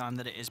every time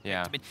that it is picked.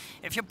 Yeah. I mean,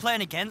 if you're playing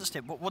against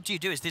it, what do you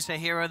do? Is this a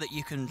hero that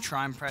you can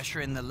try and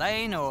pressure in the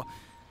lane, or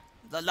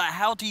like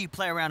how do you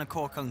play around a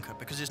core Kunkka?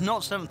 Because it's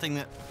not something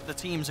that the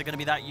teams are going to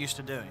be that used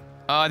to doing.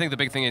 I think the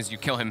big thing is you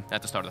kill him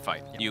at the start of the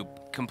fight. Yep. You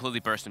completely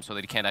burst him so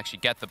that he can't actually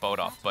get the boat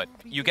off. But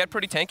you get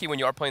pretty tanky when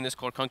you are playing this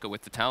core Kunkka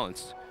with the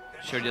talents.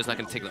 Sure, he's not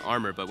going to take the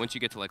armor, but once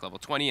you get to like level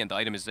 20 and the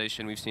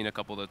itemization we've seen a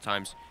couple of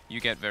times, you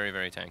get very,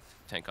 very tank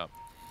up.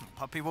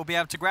 Puppey will be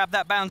able to grab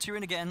that bounty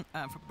rune again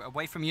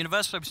away from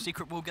Universe, so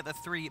Secret will get the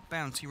 3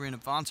 bounty rune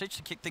advantage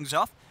to kick things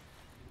off.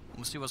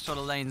 We'll see what sort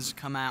of lanes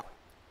come out.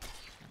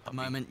 At the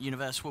moment,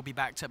 Universe will be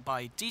backed up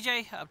by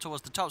DJ up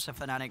towards the top, so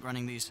Fnatic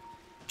running these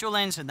dual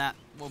lanes, and that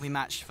will be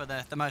matched for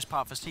the most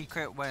part for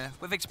Secret, where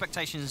with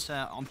expectations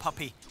on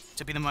Puppey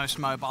to be the most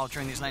mobile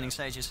during these laning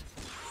stages.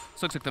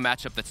 This looks like the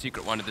matchup that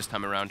Secret wanted this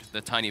time around. The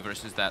Tiny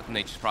versus that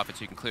Nature's Prophet,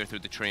 so you can clear through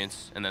the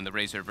treants, and then the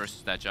Razor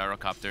versus that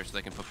Gyrocopter, so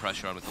they can put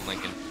pressure on with the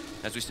Lincoln.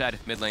 As we said,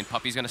 mid lane,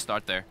 Puppey's going to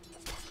start there.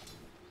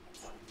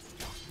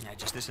 Yeah,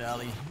 just this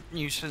early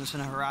nuisance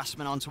and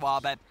harassment onto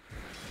Abed.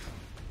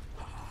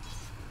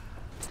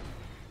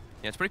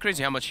 Yeah, it's pretty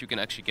crazy how much you can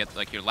actually get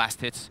like your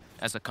last hits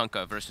as a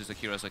Kunkka versus like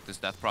heroes like this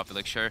Death Prophet.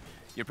 Like sure,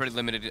 you're pretty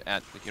limited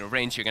at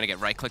range. You're gonna get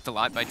right clicked a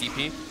lot by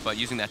DP, but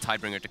using that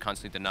Tidebringer to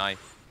constantly deny,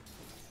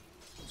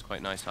 it's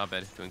quite nice.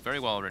 Abed doing very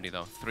well already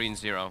though.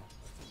 3-0.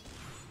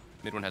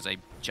 Mid one has a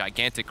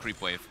gigantic creep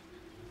wave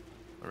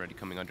already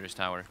coming under his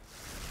tower.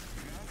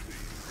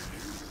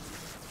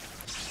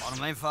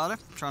 Bottom lane Father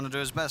trying to do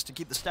his best to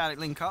keep the static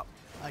link up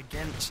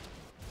against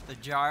the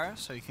Gyro,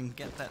 so he can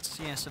get that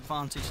CS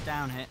advantage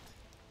down hit.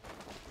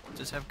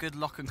 Does have good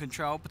lock and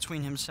control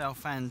between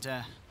himself and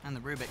the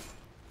Rubik.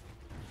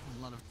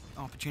 A lot of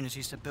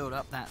opportunities to build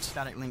up that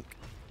static link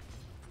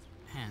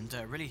and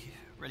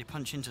really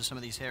punch into some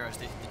of these heroes,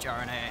 the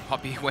Gyro and AA.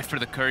 Puppey went for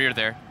the courier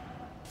there.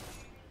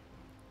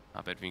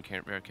 Abed being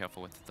very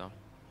careful with it though.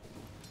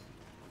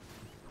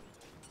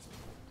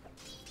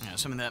 Yeah,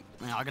 something that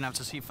I'm going to have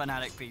to see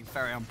Fnatic be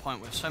very on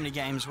point with. So many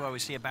games where we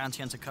see a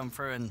bounty hunter come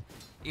through, and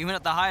even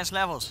at the highest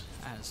levels,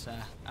 as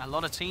a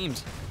lot of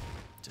teams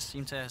just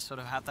seem to sort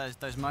of have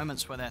those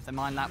moments where their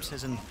mind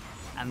lapses and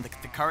the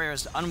courier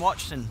is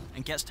unwatched and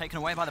gets taken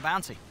away by the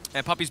bounty.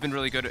 And Puppey's been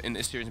really good in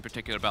this series in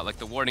particular about like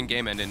the warding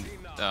game and in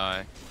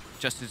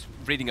just his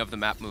reading of the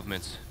map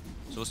movements.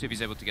 So we'll see if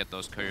he's able to get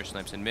those courier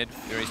snipes in mid.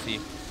 Here you see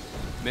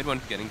mid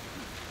one getting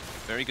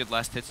very good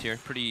last hits here.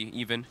 Pretty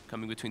even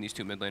coming between these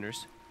two mid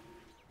laners.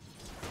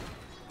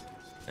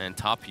 And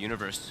top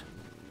Universe.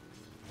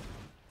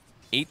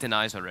 8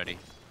 denies already.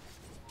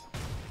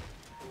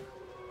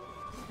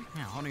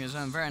 Yeah, holding his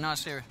own very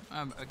nicely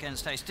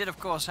against Ace. Did, of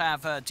course,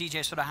 have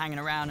DJ sort of hanging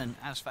around, and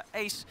as for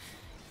Ace,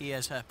 he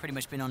has pretty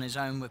much been on his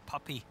own with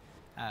Puppey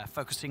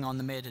focusing on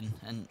the mid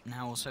and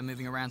now also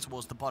moving around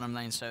towards the bottom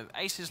lane. So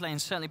Ace's lane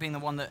certainly being the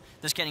one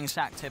that's getting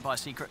sacked here by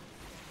Secret.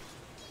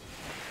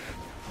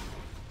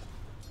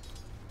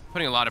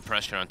 Putting a lot of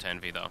pressure on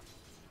 10v though.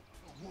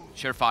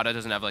 Sure, Fada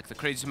doesn't have like the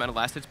craziest amount of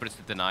last hits, but it's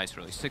the denies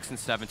really. 6 and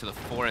 7 to the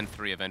 4 and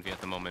 3 of Envy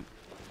at the moment.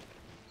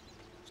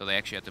 So they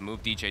actually have to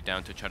move DJ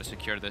down to try to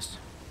secure this.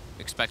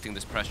 Expecting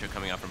this pressure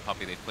coming out from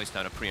Puppey, they placed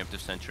down a preemptive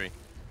sentry.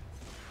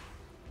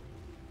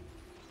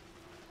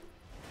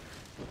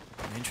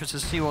 I'm interested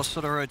to see what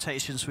sort of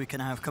rotations we can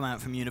have come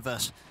out from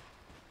Universe,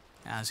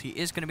 as he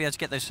is going to be able to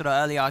get those sort of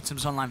early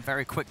items online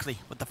very quickly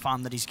with the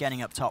farm that he's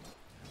getting up top.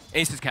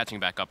 Ace is catching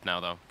back up now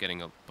though,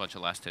 getting a bunch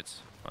of last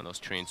hits on those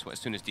trees. So as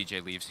soon as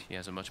DJ leaves, he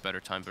has a much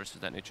better time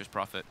versus that Nature's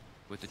Prophet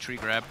with the tree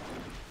grab.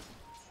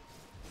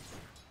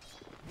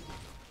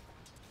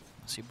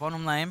 See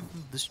bottom lane,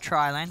 this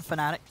tri lane,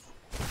 Fnatic.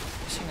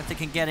 Seeing if they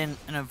can get in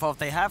and involved.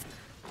 They have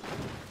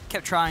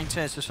kept trying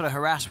to sort of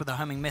harass with a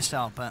homing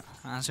missile, but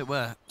as it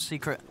were,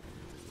 Secret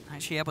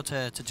actually able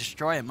to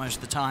destroy it most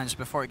of the times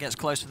before it gets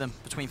close to them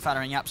between Fada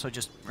and Yapso,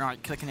 just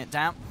right clicking it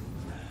down.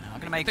 I'm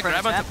going to make the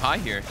grab onto Pi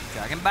here.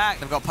 Dragging back.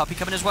 They've got Puppey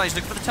coming his way. He's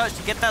looking for the touch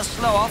to get that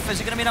slow off. Is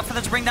it going to be enough for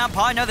them to bring down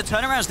Pi? No, the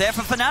turnaround's there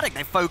from Fnatic.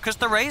 They focus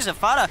the Razor.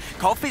 Fada,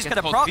 Coffee's going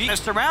to proc. They've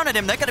surrounded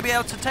him. They're going to be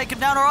able to take him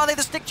down, or are they?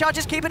 The stick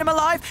charges keeping him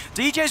alive.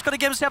 DJ's got to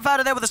get himself out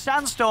of there with a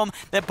sandstorm.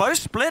 They're both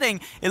splitting.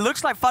 It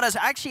looks like Fada's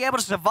actually able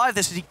to survive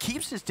this as he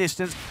keeps his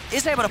distance,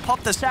 is able to pop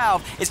the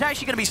salve. It's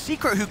actually going to be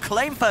Secret who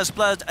claim first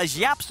blood as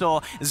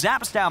Yapsaw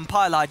zaps down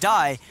Pi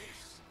Die.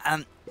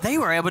 And they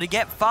were able to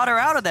get Fada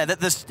out of there.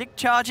 The stick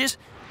charges,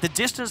 the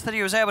distance that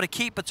he was able to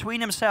keep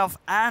between himself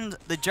and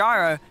the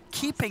gyro,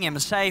 keeping him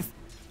safe.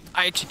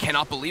 I actually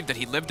cannot believe that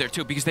he lived there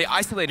too, because they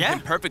isolated him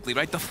perfectly,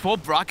 right? The full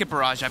rocket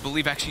barrage, I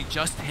believe, actually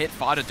just hit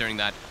Fada during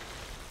that.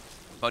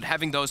 But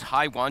having those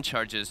high wand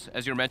charges,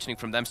 as you were mentioning,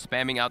 from them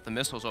spamming out the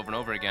missiles over and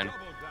over again,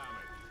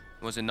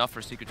 was enough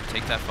for Secret to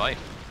take that fight.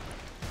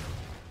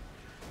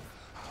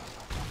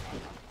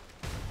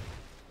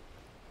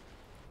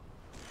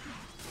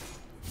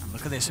 And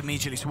look at this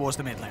immediately towards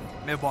the mid lane.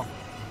 Mid one.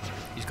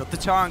 He's got the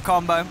Torrent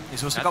combo.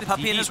 He's also got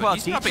Puppey in as well.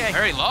 He's dropping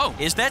very low.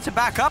 Is there to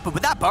back up, but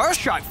with that burst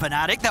strike,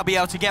 Fnatic, they'll be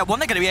able to get one.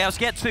 They're going to be able to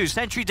get two.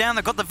 Sentry down,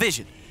 they've got the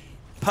vision.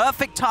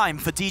 Perfect time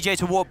for DJ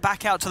to walk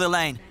back out to the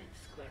lane.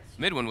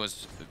 Mid one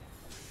was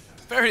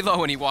very low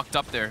when he walked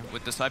up there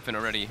with the Siphon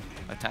already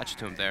attached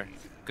to him there.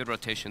 Good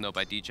rotation though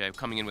by DJ,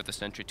 coming in with the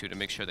Sentry too to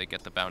make sure they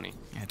get the bounty.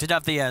 Yeah, did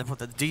have the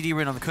DD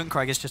rune on the Kunkra,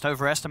 I guess, just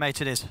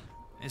overestimated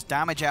his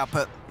damage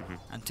output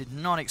and did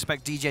not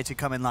expect DJ to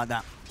come in like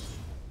that.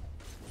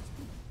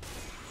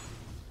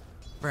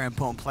 Very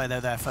important play though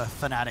there for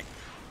Fnatic.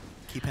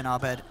 Keeping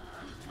Abed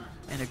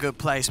in a good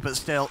place, but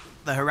still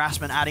the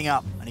harassment adding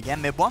up. And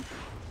again, mid one.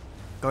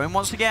 Going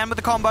once again with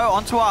the combo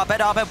onto Abed.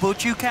 Abed will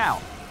juke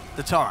out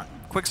the Torrent.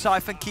 Quick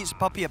Siphon keeps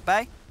Puppey at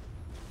bay.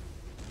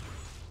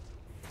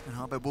 And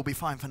Abed will be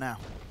fine for now.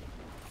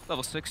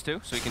 Level 6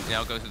 too, so he can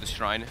now go to the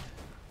Shrine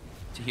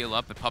to heal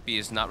up, but Puppey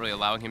is not really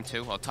allowing him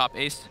to. While top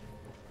ace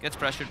gets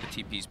pressured, the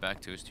TP's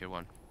back to his tier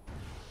 1.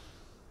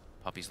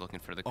 Puppey's looking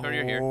for the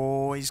courier here.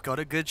 Oh, he's got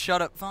a good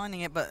shot at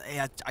finding it, but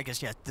yeah, I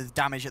guess, yeah, the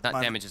damage at the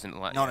moment. That damage isn't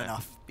not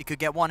enough. He could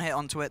get one hit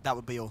onto it, that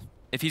would be all.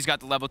 If he's got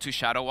the level 2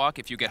 Shadow Walk,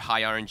 if you get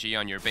high RNG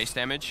on your base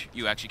damage,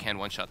 you actually can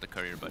one-shot the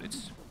courier, but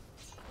it's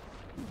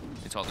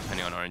all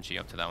depending on RNG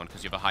up to that one,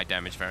 because you have a high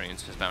damage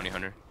variance as Bounty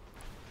Hunter.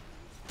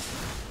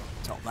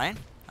 Top lane,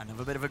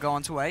 another bit of a go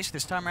onto Ace.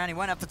 This time around he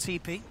won't have the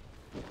TP.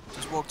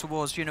 Just walk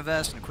towards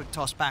Universe and a quick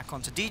toss back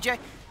onto DJ.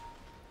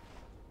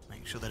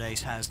 Make sure that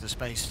Ace has the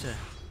space to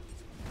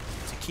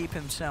keep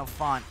himself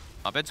fine.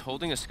 Abed's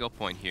holding a skill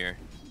point here,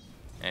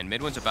 and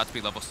mid one's about to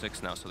be level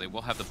 6 now, so they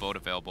will have the boat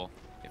available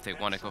if they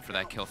want to go for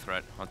that kill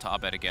threat onto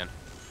Abed again.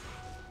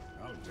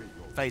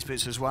 Phase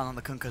boots as well on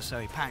the Kunkka, so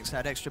he packs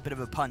that extra bit of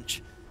a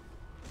punch.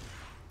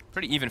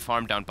 Pretty even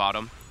farm down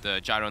bottom.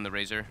 The Gyro and the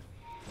Razor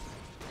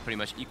pretty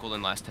much equal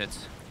in last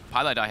hits.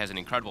 Pilot Die has an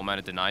incredible amount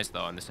of denies though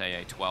on this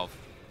AA 12.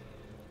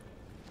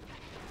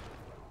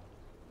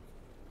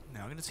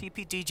 Now we're going to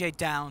TP DJ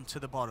down to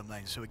the bottom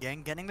lane. So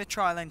again, getting the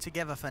tri lane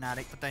together,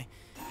 Fnatic, but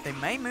they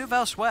may move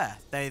elsewhere.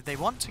 They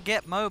want to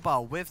get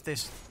mobile with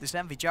this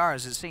Envy Gyro,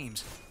 as it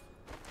seems.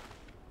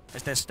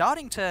 As they're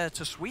starting to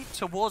sweep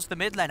towards the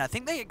mid lane. I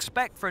think they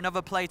expect for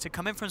another play to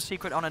come in from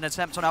Secret on an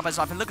attempt on Abed's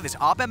life. And look at this,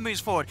 Abed moves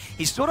forward.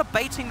 He's sort of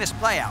baiting this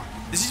play out.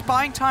 This is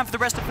buying time for the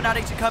rest of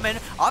Fnatic to come in.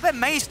 Abed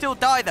may still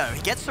die though.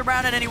 He gets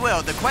surrounded and he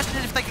will. The question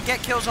is if they can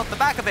get kills off the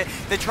back of it.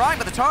 They're trying,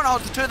 but the Torrent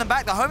holds the two of them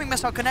back. The homing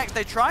missile connects.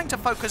 They're trying to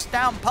focus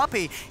down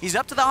Puppey. He's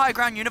up to the high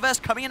ground. Universe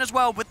coming in as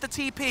well with the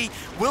TP.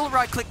 Will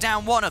right-click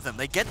down one of them.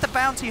 They get the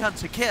bounty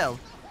hunter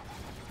kill.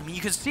 I mean,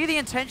 you can see the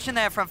intention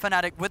there from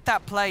Fnatic with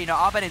that play. You know,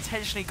 Abed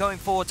intentionally going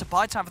forward to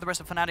buy time for the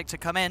rest of Fnatic to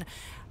come in.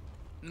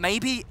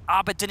 Maybe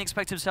Abed didn't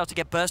expect himself to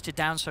get bursted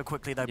down so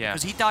quickly, though,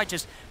 because he died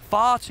just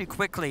far too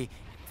quickly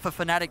for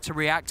Fnatic to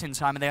react in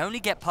time, and they only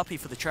get Puppey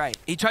for the trade.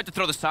 He tried to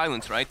throw the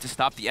silence, right, to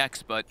stop the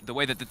X, but the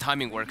way that the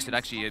timing works,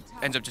 it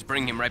ends up just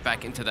bringing him right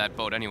back into that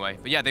boat anyway.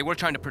 But yeah, they were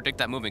trying to predict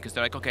that movement, because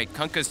they're like, okay,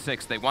 Kunkka's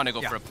 6, they want to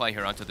go for a play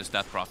here onto this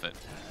Death Prophet.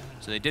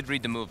 So they did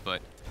read the move,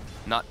 but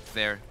not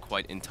there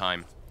quite in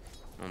time.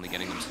 Only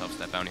getting themselves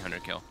that Bounty Hunter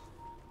kill.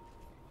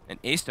 And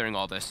Ace during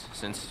all this,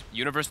 since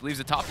Universe leaves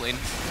the top lane,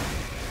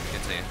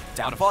 gets a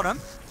down bottom.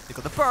 They've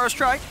got the Burrow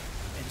Strike.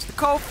 It's the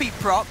cold feet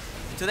prop.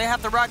 Do they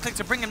have the right click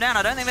to bring him down?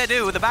 I don't think they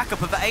do with the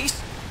backup of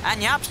Ace and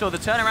Yapsaw. The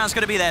turnaround's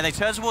going to be there. They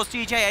turn towards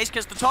DJ. Ace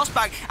gets the toss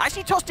back.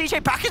 Actually toss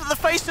DJ back into the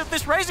face of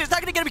this Razor. Is that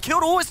going to get him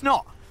killed? Oh, it's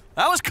not.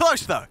 That was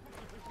close though.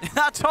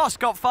 That toss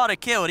got Fada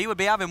killed. He would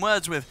be having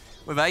words with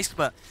Ace,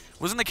 but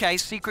wasn't the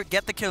case. Secret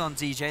get the kill on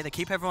DJ. They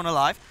keep everyone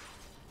alive.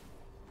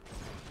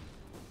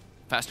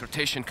 Fast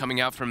rotation coming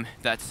out from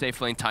that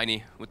safe lane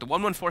Tiny with the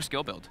 114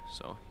 skill build.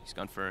 So he's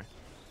gone for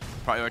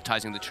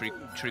prioritizing the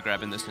tree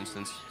grab in this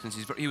instance, since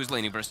he was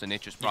laning versus the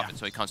Nature's Prophet,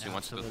 so he constantly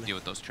wants to deal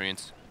with those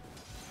treants.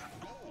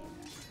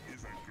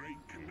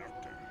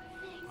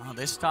 Well,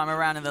 this time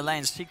around in the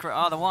lane, Secret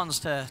are the ones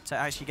to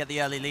actually get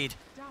the early lead.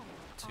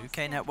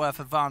 2k net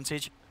worth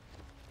advantage.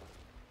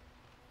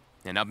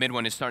 And now mid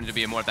one is starting to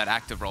be more of that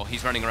active role.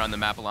 He's running around the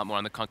map a lot more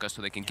on the Kunkka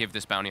so they can give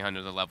this Bounty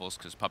Hunter the levels,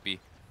 because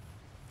Puppey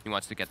He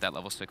wants to get that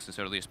level 6 as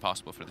early as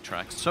possible for the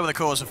tracks. So are the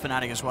cores of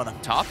Fnatic as well then.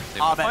 Top, they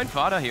will find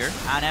Fada here.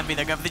 And Envy,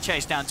 they're going for the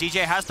chase down.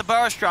 DJ has the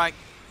burrow strike.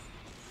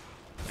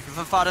 Looking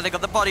for Fada, they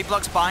got the body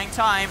blocks, buying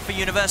time for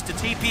Universe to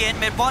TP in.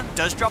 Mid one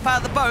does drop out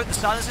of the boat. The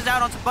silence is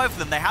out onto both of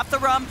them. They have the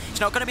rum. It's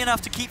not going to be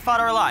enough to keep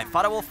Fada alive.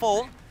 Fada will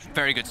fall.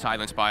 Very good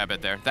silence by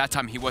Abed there. That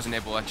time he wasn't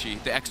able, actually,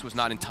 the X was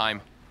not in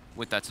time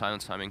with that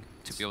silence timing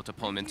to be able to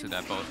pull him into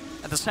that boat.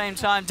 At the same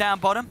time, down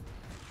bottom,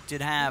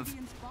 did have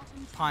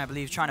Pi, I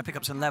believe, trying to pick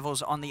up some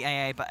levels on the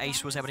AA, but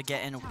Ace was able to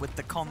get in with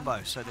the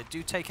combo. So they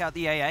do take out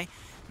the AA.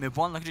 Mid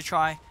one looking to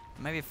try,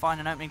 maybe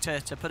find an opening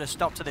to put a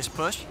stop to this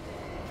push.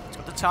 It's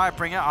got the tire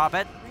bringer,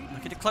 Abed,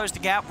 looking to close the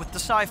gap with the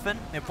Siphon.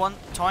 Mid one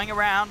toying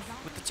around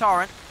with the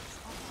Torrent.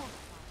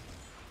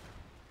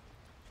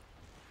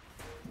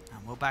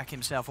 Will back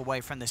himself away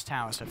from this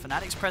tower. So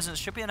Fnatic's presence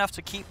should be enough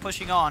to keep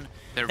pushing on.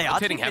 They're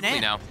rotating heavily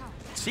now.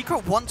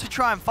 Secret want to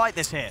try and fight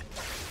this here.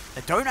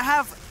 They don't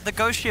have the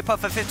Ghost Ship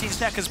up for 15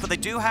 seconds, but they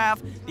do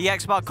have the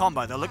X-Bar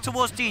combo. They'll look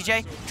towards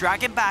DJ,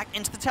 drag him back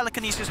into the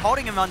telekinesis,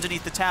 holding him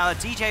underneath the tower.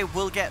 DJ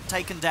will get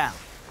taken down.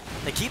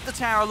 They keep the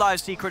tower alive,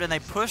 Secret, and they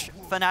push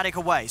Fnatic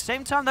away.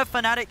 Same time, though,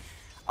 Fnatic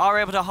are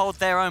able to hold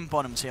their own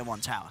bottom tier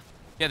 1 tower.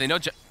 Yeah, they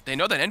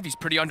know that Envy's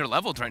pretty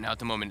under-leveled right now at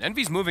the moment.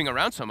 Envy's moving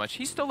around so much.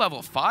 He's still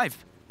level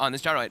 5. On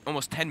this gyro at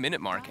almost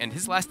 10-minute mark, and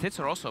his last hits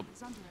are also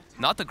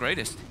not the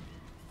greatest.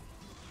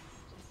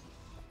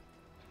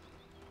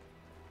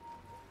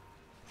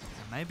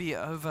 Maybe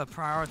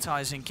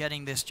over-prioritizing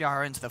getting this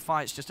gyro into the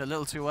fights just a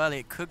little too early.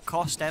 It could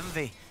cost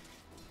Envy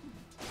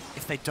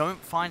if they don't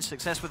find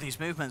success with these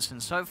movements.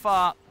 And so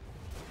far,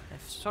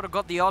 they've sort of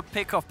got the odd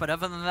pick-off, but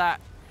other than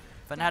that,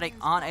 Fnatic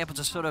aren't able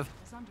to sort of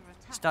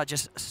start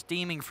just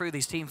steaming through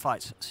these team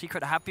fights.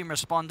 Secret have been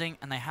responding,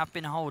 and they have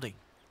been holding.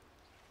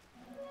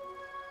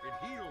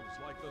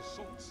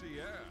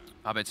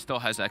 Abed still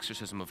has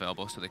Exorcism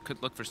available, so they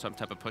could look for some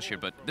type of push here.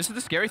 But this is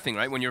the scary thing,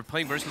 right? When you're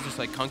playing versus just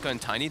like Kunkka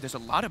and Tiny, there's a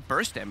lot of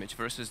burst damage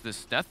versus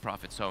this Death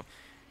Prophet. So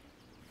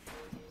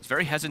it's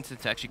very hesitant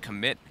to actually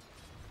commit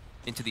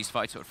into these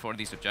fights or for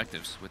these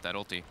objectives with that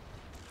ulti.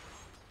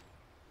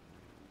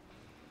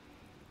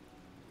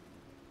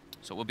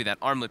 So it will be that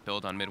armlet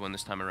build on mid one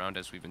this time around,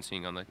 as we've been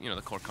seeing on the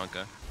the core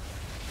Kunkka,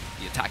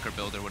 the attacker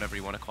build or whatever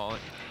you want to call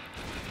it.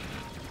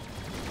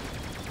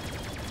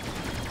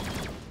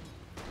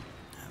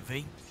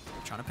 Envy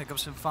trying to pick up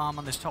some farm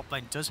on this top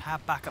lane, does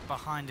have backup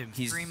behind him.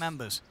 3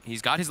 members.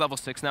 He's got his level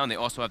 6 now, and they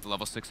also have the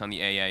level 6 on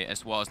the AA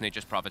as well as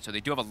Nature's Prophet, so they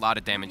do have a lot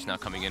of damage now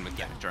coming in with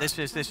Character. This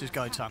is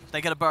go time.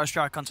 They get a burrow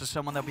strike onto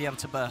someone, they'll be able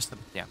to burst them.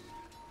 Yeah.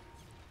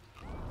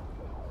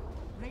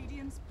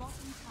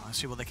 Let's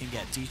see what they can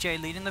get. DJ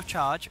leading the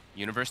charge.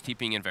 Universe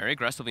TPing in very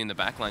aggressively in the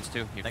backlines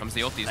too. Here comes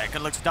the ultis. They're going to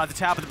look to dive the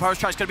tower, but the burrow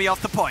strike's going to be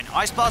off the point.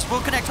 Ice Blast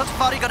will connect onto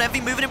Fada. Got Envy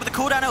moving in with the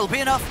cooldown. It'll be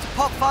enough to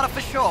pop Fada for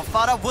sure.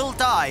 Fada will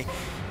die.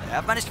 They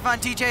have managed to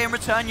find DJ in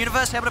return.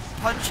 Universe able to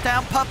punch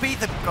down Puppey.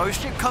 The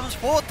Ghost Ship comes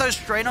forward, though,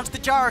 straight onto the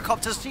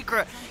Gyrocopter.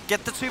 Secret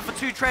get the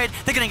 2-for-2 trade.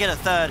 They're going to get a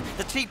third.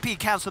 The TP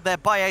cancelled there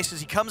by Ace as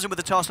he comes in with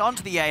the toss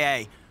onto the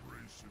AA.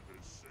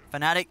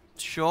 Fnatic,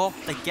 sure,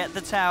 they get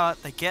the tower.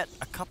 They get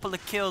a couple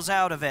of kills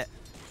out of it.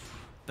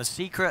 But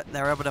Secret,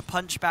 they're able to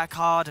punch back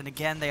hard, and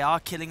again, they are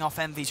killing off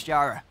Envy's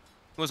Gyro.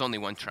 It was only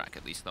one track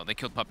at least, though. They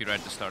killed Puppey right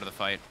at the start of the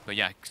fight. But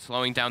yeah,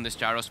 slowing down this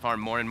Gyro's farm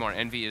more and more.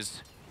 Envy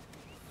is...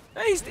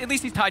 at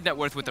least he's tied net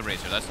worth with the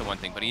Razor, that's the one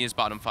thing, but he is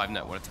bottom 5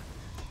 net worth.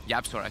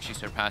 YapzOr actually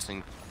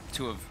surpassing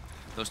 2 of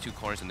those 2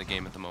 cores in the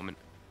game at the moment.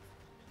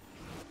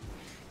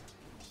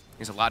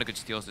 There's a lot of good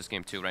steals this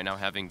game too, right now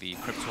having the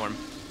Crypt Swarm.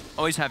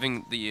 Always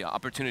having the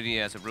opportunity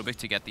as a Rubik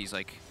to get these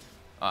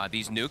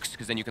these nukes,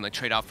 because then you can like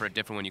trade out for a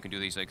different one. You can do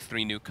these like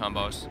 3 nuke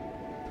combos.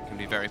 It can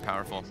be very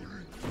powerful.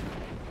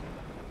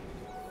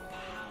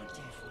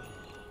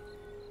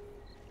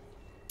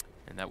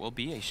 And that will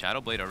be a Shadow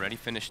Blade already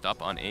finished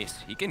up on Ace.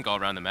 He can go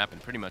around the map and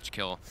pretty much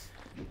kill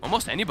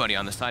almost anybody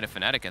on the side of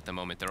Fnatic at the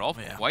moment. They're all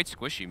quite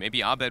squishy.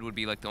 Maybe Abed would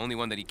be like the only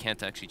one that he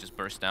can't actually just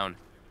burst down.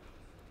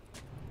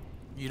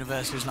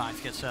 Universe's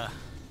life gets a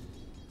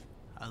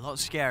lot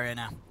scarier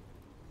now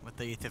with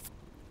the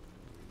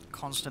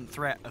constant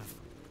threat of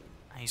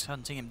Ace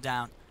hunting him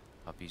down.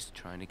 Puppey's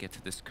trying to get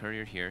to this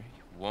courier here.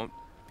 He won't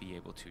be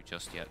able to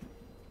just yet.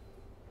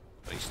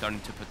 But he's starting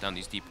to put down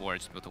these deep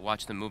wards, but to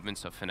watch the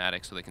movements of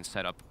Fnatic so they can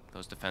set up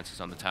those defenses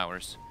on the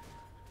towers.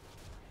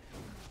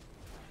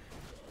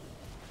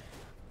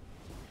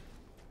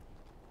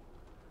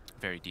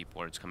 Very deep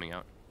wards coming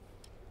out.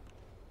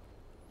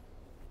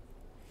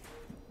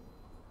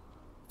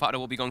 Fada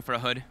will be going for a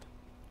hood.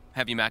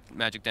 Heavy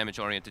magic damage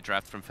oriented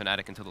draft from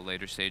Fnatic until the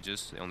later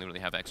stages. They only really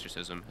have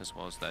Exorcism as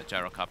well as that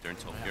Gyrocopter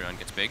until Huron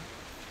gets big.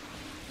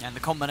 And the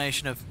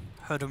combination of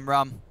hood and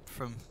rum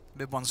from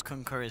mid one's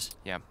Kunkka is...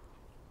 Yeah,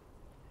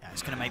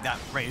 it's going to make that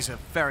Razor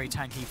very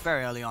tanky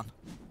very early on.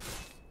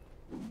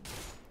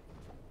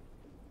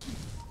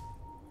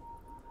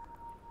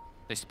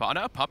 They spot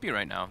out Puppey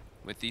right now.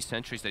 With these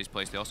sentries that he's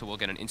placed, they also will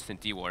get an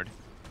instant D-ward.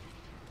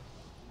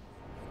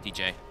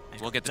 DJ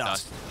will get the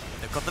dust.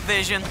 They've got the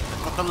vision,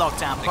 they've got the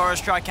lockdown. Burrow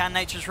Strike and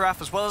Nature's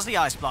Wrath, as well as the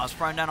Ice Blast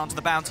thrown down onto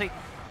the bounty.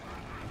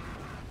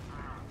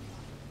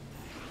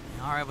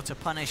 are able to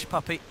punish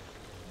Puppey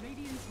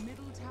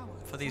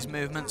for these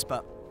movements,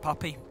 but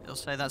Puppey, he'll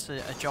say that's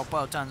a job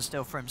well done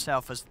still for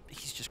himself, as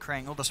he's just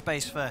creating all the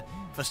space for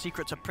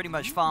Secret to pretty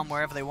much farm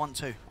wherever they want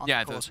to on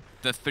the course.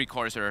 The 3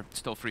 cores are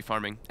still free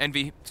farming.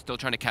 Envy still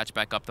trying to catch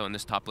back up though in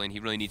this top lane. He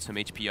really needs some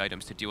HP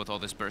items to deal with all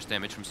this burst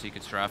damage from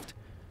Secret's draft.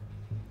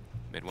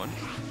 Mid one.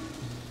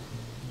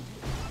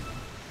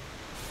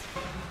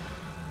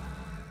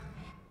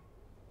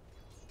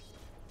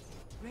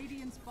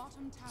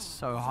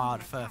 So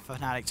hard for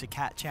Fnatic to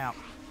catch out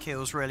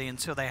kills really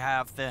until they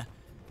have the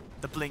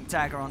blink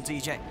dagger on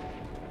DJ.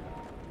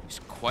 He's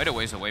quite a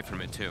ways away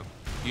from it too.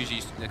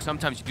 Usually, like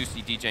sometimes you do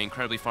see DJ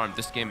incredibly farmed.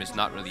 This game is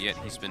not really it.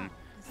 He's been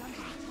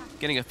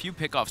getting a few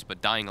pickoffs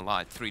but dying a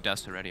lot. 3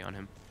 deaths already on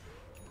him.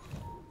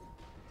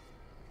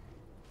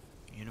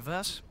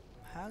 Universe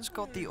has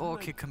got the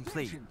Orchid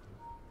complete.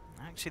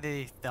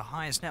 Actually the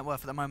highest net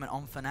worth at the moment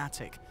on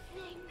Fnatic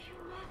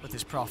with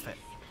his Prophet.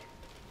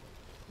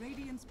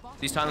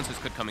 These silences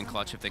could come in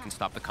clutch if they can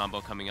stop the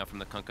combo coming out from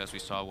the Kunkka, as we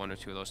saw 1 or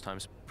 2 of those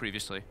times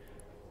previously.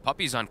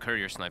 Puppey's on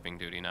courier sniping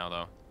duty now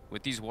though.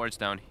 With these wards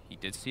down, he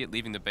did see it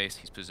leaving the base.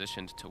 He's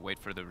positioned to wait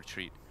for the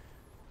retreat.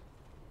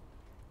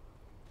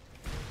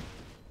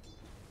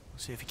 We'll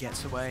see if he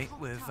gets away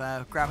with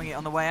grabbing it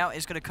on the way out.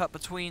 He's going to cut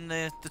between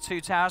the 2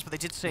 towers, but they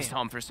did see him.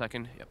 Saw him for a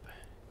second. Yep,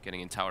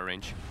 getting in tower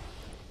range.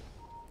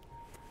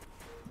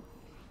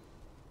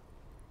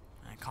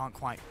 Can't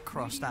quite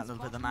cross that little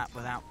bit of the map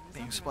without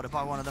being spotted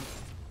by one of them.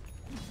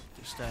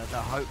 Just the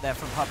hope there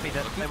from Puppey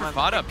that they won't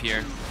bot up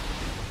here.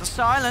 The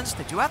silence.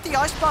 They do have the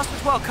Ice Blast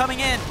as well coming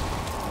in.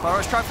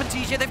 Burrow strike from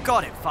DJ. They've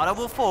got it. Fada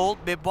will fall.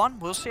 Mid one.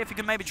 We'll see if he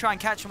can maybe try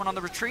and catch him on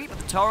the retreat, but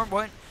the torrent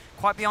won't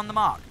quite be on the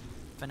mark.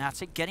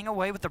 Fnatic getting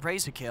away with the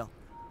Razor kill.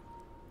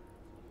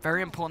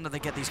 Very important that they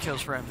get these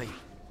kills for Envy.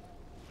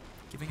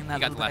 Giving him that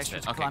little bit extra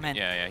to climb in.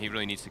 Yeah, he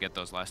really needs to get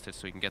those last hits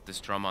so he can get this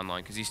drum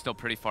online, because he's still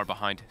pretty far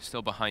behind.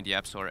 Still behind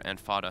YapzOr and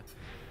Fada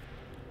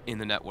in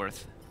the net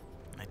worth.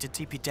 They did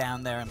TP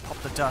down there and pop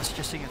the dust,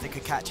 just seeing if they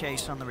could catch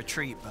Ace on the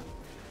retreat, but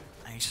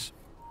Ace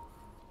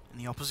in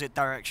the opposite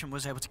direction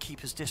was able to keep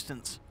his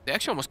distance. They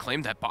actually almost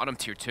claimed that bottom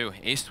tier too.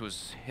 Ace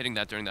was hitting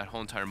that during that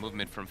whole entire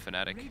movement from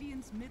Fnatic.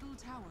 Middle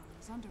tower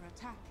is under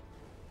attack.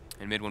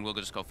 And mid one will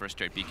just go for a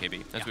straight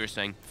BKB. As we were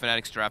saying,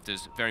 Fnatic's draft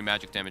is very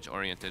magic damage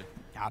oriented.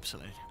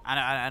 Absolutely.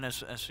 And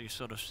as you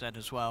sort of said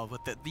as well,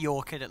 with the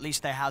Orchid, at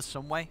least they have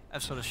some way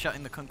of sort of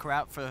shutting the Kunkka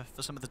out for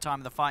some of the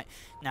time of the fight.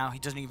 Now he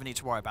doesn't even need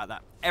to worry about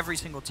that. Every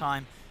single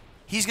time,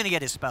 he's going to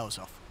get his spells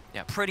off.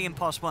 Yeah. Pretty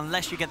impossible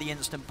unless you get the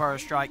instant Burrow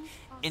Strike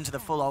into the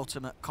full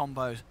ultimate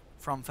combo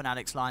from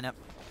Fnatic's lineup.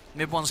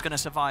 Mid one's going to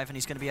survive and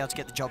he's going to be able to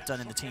get the job done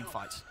in the team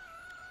fights.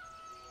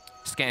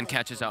 Scan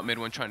catches out mid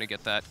one, trying to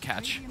get that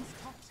catch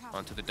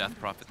onto the Death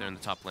Prophet there in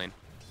the top lane.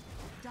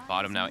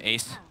 Bottom now,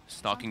 Ace,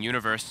 stalking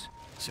Universe.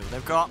 See what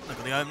they've got. Look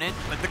at the opening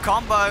with the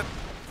combo.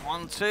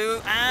 1,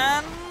 2,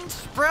 and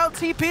Sprout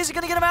TPs are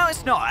going to get him out.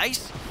 It's not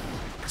Ace.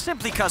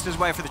 Simply cuts his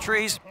way for the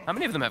trees. How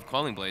many of them have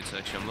Quelling Blades,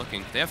 actually? I'm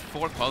looking. They have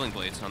 4 Quelling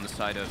Blades on the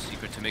side of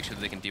Secret to make sure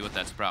that they can deal with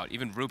that Sprout.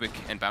 Even Rubik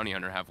and Bounty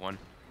Hunter have one.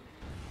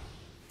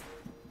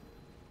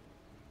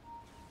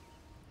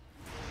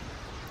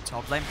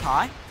 Top lane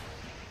Pi.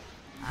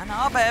 And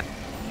Arbeb.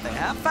 They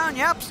have found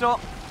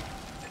YapzOr.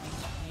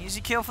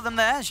 Easy kill for them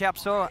there.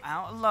 YapzOr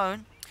out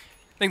alone.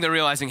 I think they're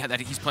realizing that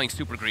he's playing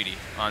super greedy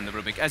on the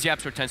Rubik, as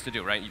YapzOr tends to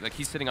do, right? Like,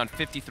 he's sitting on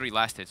 53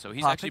 last hits, so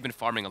he's actually been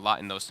farming a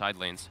lot in those side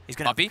lanes. He's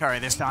going to carry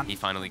this time. He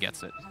finally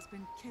gets it.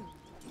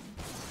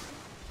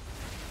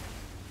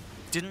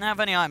 Didn't have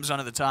any items on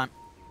at the time.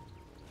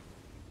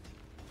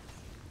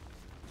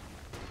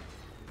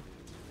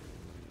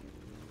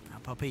 Now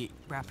Puppey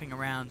wrapping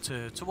around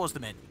towards the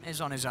mid. Is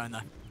on his own, though.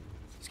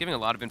 He's giving a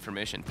lot of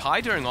information.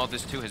 Pi, during all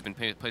this, too, has been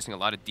placing a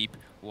lot of deep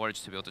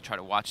wards to be able to try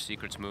to watch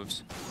Secret's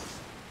moves.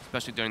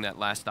 Especially during that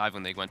last dive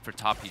when they went for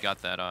top, he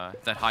got that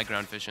high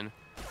ground vision.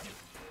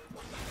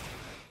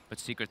 But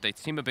Secret, they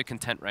seem a bit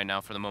content right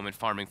now for the moment,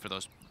 farming for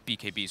those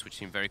BKBs, which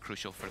seem very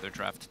crucial for their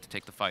draft to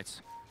take the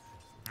fights.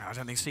 I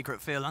don't think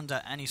Secret feel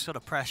under any sort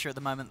of pressure at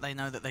the moment. They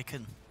know that they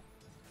can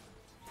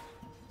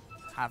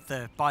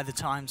have buy the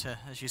time to,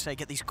 as you say,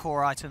 get these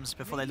core items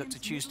before they look to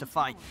choose to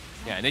fight.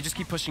 Yeah, and they just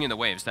keep pushing in the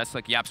waves. That's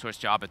like YapzOr's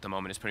job at the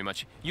moment, is pretty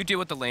much you deal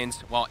with the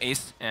lanes while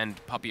Ace and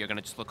Puppey are going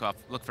to just look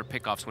for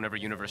pickoffs whenever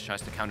Universe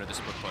tries to counter the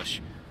split push.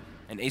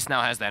 And Ace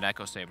now has that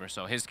Echo Saber,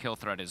 so his kill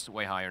threat is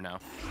way higher now.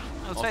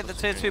 I'll take the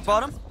tier 2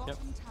 bottom. Yep.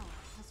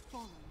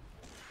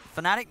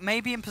 Fnatic may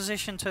be in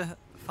position to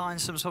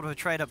find some sort of a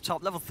trade up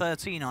top. Level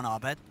 13 on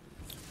Arbed.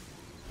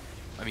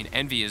 I mean,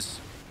 Envy is...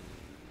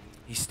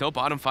 He's still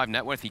bottom 5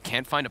 net worth. He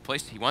can't find a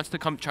place. He wants to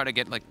try to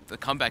get like the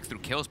comeback through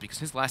kills because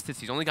his last hits,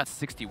 he's only got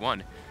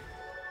 61.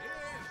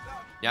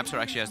 YapzOr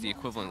actually has the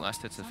equivalent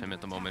last hits of him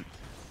at the moment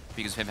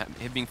because of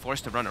him being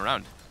forced to run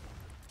around.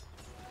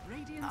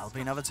 That'll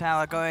be another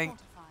tower going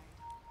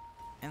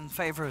in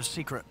favor of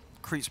Secret.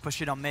 Creeps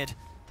push it on mid.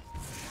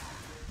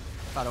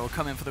 Battle will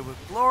come in for the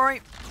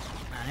glory,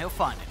 and he'll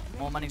find it.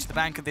 More money to the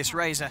bank of this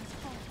Razor.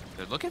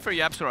 They're looking for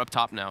YapzOr up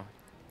top now.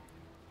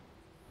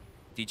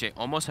 DJ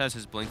almost has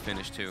his blink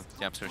finish too.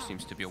 Yapster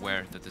seems to be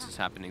aware that this is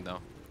happening though.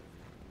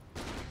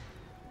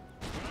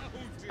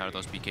 How are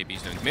those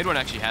BKBs doing? Mid one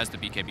actually has the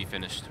BKB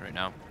finished right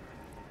now.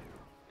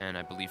 And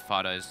I believe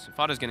Fada's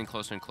getting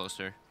closer and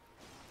closer.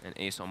 And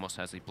Ace almost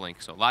has the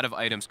blink. So a lot of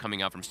items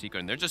coming out from Secret.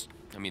 And they're just,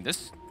 I mean,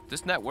 this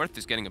net worth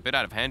is getting a bit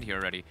out of hand here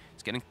already.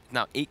 It's getting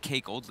now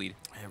 8K gold lead.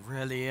 It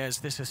really is.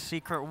 This is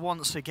Secret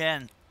once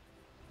again.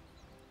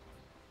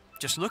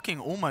 Just looking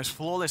almost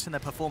flawless in their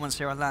performance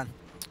here on LAN.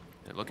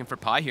 They're looking for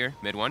Pi here,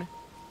 mid one.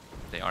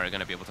 They are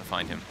going to be able to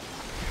find him.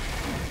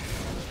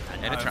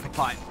 And a track.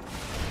 Pi.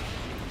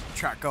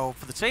 Track goal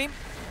for the team.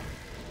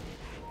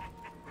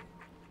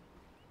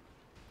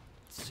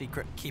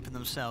 Secret keeping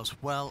themselves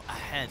well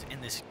ahead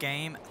in this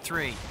game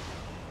 3.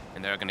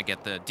 And they're going to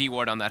get the D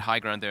ward on that high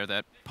ground there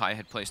that Pi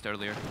had placed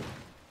earlier.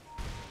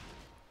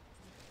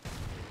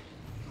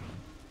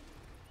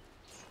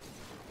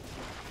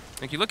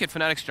 Like you look at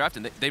Fnatic's draft,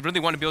 and they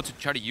really want to be able to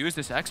try to use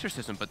this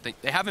exorcism, but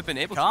they haven't been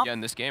able to yet in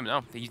this game.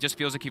 No, he just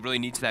feels like he really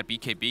needs that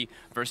BKB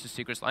versus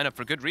Secret's lineup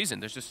for good reason.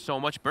 There's just so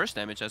much burst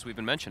damage, as we've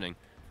been mentioning.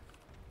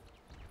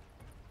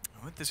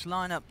 With this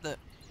lineup that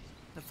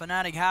the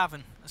Fnatic have,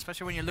 and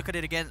especially when you look at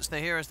it against the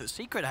heroes that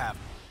Secret have,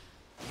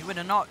 you would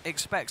not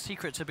expect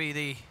Secret to be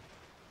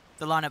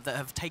the lineup that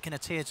have taken a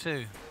tier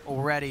 2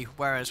 already,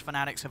 whereas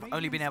Fnatic's have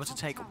only been able to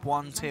take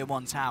one tier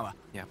 1 tower.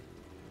 Yeah.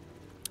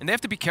 And they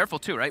have to be careful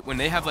too, right? When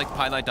they have like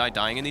Pylite Die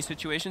dying in these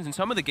situations, in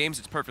some of the games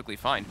it's perfectly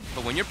fine.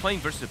 But when you're playing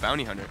versus a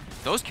bounty hunter,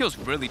 those kills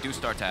really do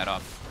start to add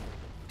up.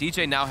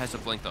 DJ now has a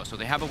blink though, so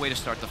they have a way to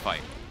start the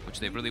fight, which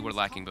they really were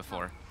lacking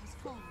before.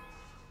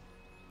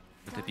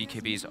 But the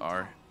BKBs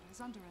are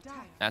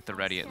at the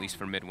ready, at least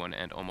for mid one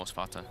and almost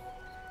Fata.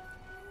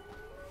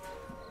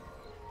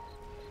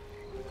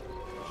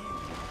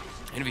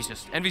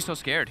 Envy's so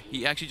scared.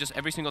 He actually just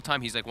every single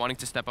time he's like wanting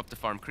to step up to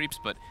farm creeps,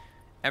 but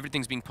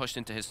everything's being pushed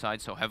into his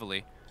side so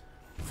heavily.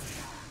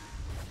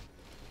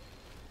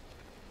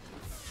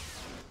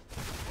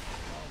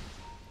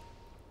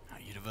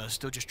 Universe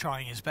still just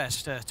trying his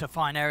best to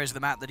find areas of the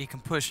map that he can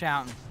push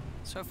out. And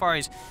so far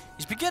he's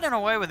been getting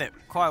away with it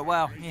quite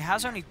well. He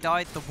has only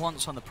died the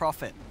once on the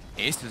Prophet.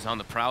 Ace is on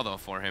the prowl though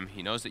for him.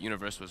 He knows that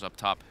Universe was up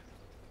top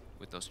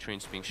with those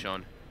trees being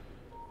shown.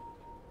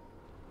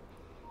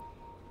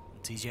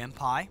 DJ and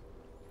Pi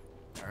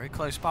very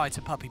close by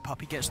to Puppey.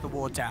 Puppey gets the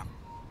ward down.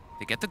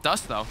 They get the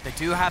dust though. They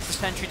do have the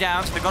sentry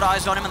down, so they've got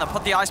eyes on him, and they'll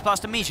put the Ice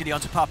Blast immediately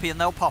onto Puppey, and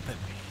they'll pop him.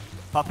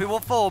 Puppey will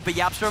fall, but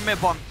Yapster and mid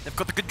one. They've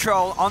got the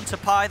control onto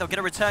Pi. They'll get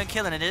a return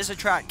kill, and it is a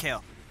track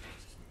kill.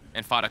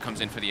 And Fada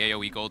comes in for the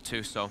AoE gold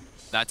too, so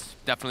that's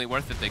definitely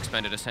worth it. They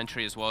expended a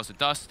sentry as well as a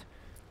dust,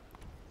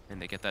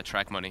 and they get that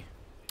track money.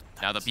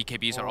 Now the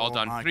BKBs are all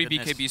done. 3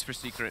 BKBs for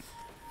Secret.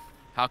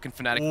 How can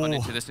Fnatic run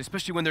into this,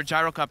 especially when they're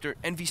Gyrocopter?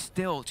 Envy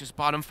still just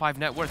bottom 5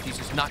 net worth. He's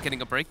just not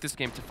getting a break this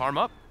game to farm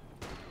up.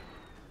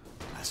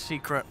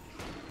 Secret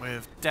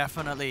with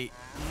definitely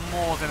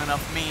more than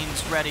enough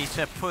means ready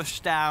to push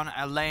down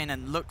a lane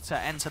and look to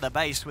enter the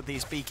base with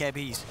these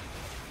BKBs.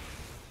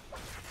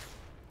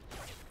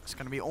 It's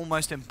going to be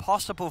almost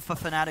impossible for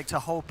Fnatic to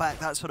hold back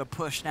that sort of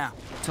push now.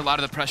 It's a lot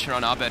of the pressure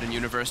on Abed and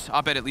Universe.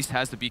 Abed at least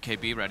has the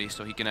BKB ready,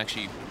 so he can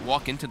actually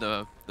walk into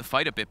the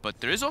fight a bit,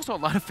 but there is also a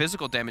lot of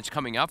physical damage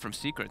coming out from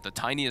Secret, the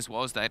Tiny as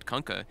well as that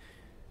Kunkka.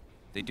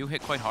 They do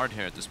hit quite hard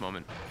here at this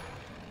moment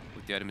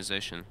with the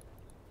itemization.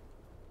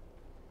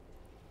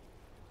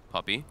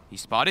 Puppey, he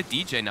spotted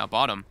DJ now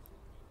bottom.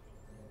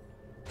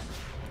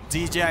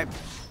 DJ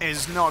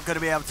is not going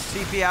to be able to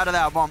TP out of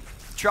that one.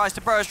 Tries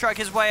to burrow strike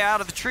his way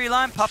out of the tree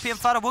line. Puppey and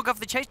Fada will go for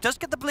the chase. Does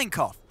get the blink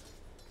off.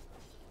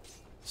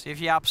 See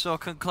if Yapsor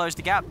can close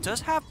the gap.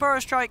 Does have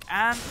burrow strike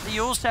and the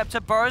Yule Scepter.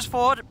 Burrows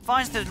forward,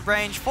 finds the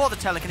range for the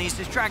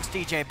telekinesis, drags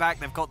DJ back.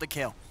 They've got the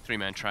kill.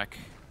 3-man track.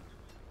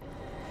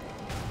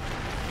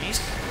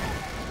 He's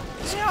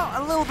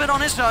a little bit on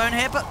his own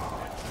here, but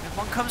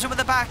one comes in with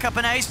a backup,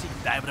 and Ace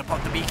able to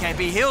pop the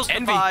BKB, heals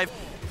the 5,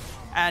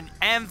 and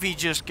Envy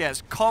just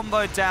gets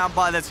comboed down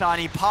by the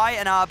Tiny. Pi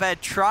and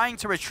Abed trying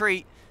to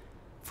retreat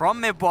from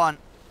mid one.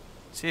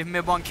 See if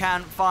mid one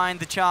can find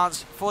the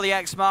chance for the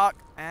X mark,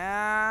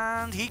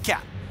 and he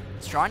can.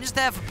 Shrine is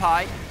there for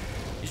Pi.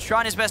 He's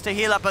trying his best to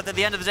heal up, but at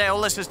the end of the day,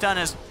 all this has done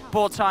is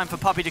bought time for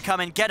Puppey to come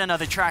in, get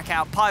another track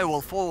out. Pi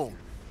will fall.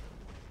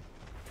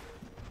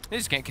 They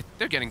just can't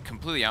they're getting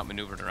completely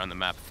outmaneuvered around the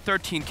map.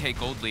 13K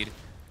gold lead.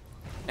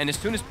 And as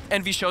soon as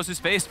Envy shows his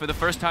face for the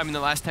first time in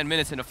the last 10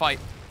 minutes in a fight,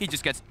 he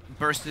just gets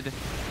burst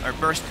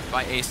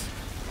by Ace.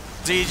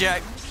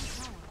 DJ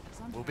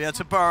will be able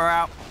to burrow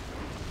out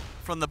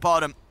from the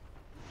bottom.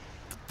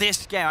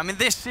 This game, I mean,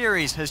 this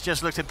series has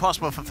just looked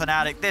impossible for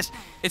Fnatic.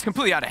 It's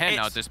completely out of hand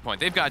now at this point.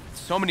 They've got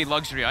so many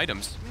luxury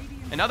items,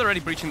 and now they're already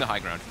breaching the high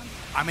ground.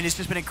 I mean, it's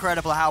just been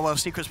incredible how well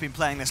Secret's been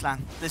playing this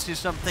LAN. This is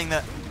something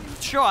that,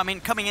 sure, I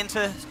mean, coming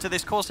into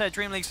this Corsair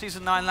DreamLeague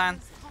Season 9 LAN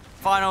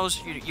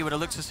finals, you would have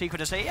looked to Secret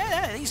to say,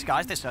 yeah, these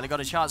guys, they certainly got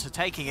a chance of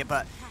taking it,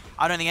 but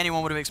I don't think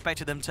anyone would have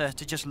expected them to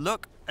just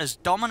look as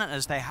dominant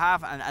as they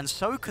have and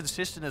so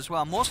consistent as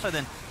well, more so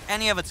than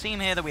any other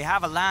team here that we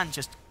have a LAN,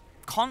 just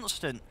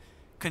constant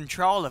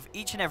control of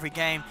each and every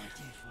game.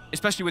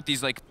 Especially with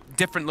these like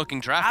different looking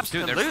drafts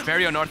too. They're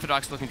very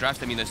unorthodox looking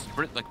drafts. I mean, there's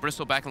like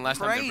Bristol back in last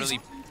time. They're really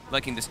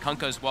liking this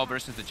Kunkka as well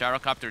versus the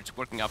Gyrocopter. It's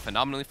working out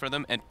phenomenally for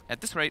them. And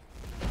at this rate,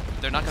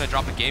 they're not going to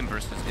drop a game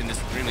versus in this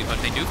DreamLeague, but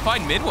they do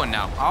find mid one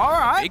now. All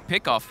right. Big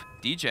pick off,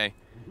 DJ.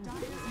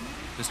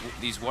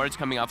 These words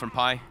coming out from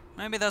Pi.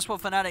 Maybe that's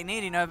what Fnatic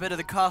need, you know, a bit of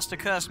the caster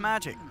curse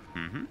magic.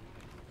 Mm-hmm.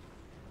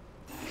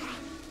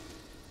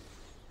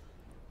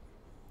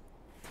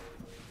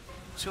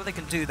 See what they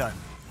can do though.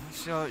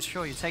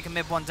 Sure, you take a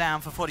mid one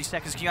down for 40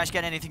 seconds. Can you actually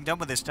get anything done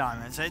with this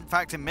time? And in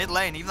fact, in mid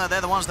lane, even though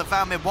they're the ones that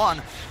found mid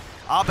one,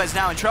 Arbeg's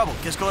now in trouble.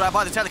 Gets called out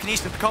by the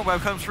telekinesis. The combo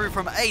comes through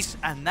from Ace,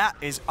 and that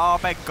is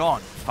Arbeg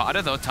gone.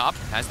 Fada, though, top,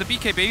 has the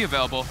BKB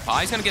available.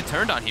 Pi's going to get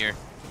turned on here.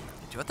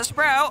 Do it the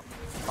sprout.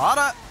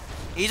 Fada,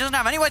 he doesn't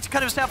have any way to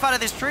cut himself out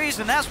of these trees,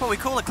 and that's what we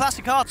call a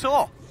classic Arthur.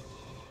 Oh,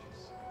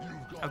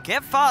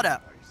 get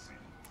Fada,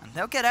 and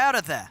they'll get out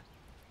of there.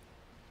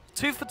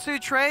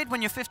 2-for-2 trade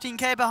when you're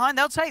 15k behind,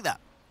 they'll take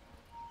that.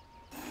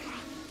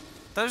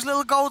 Those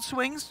little gold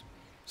swings,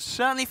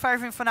 certainly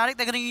favouring Fnatic.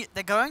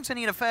 They're going to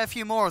need a fair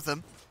few more of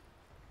them.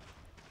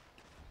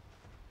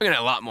 We're going to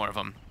need a lot more of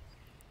them.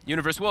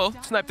 Universe will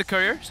snipe the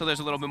courier, so there's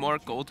a little bit more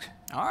gold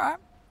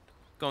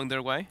going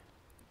their way.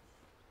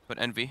 But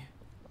Envy,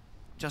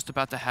 just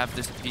about to have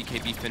this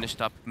BKB finished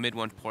up. Mid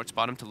one ports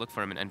bottom to look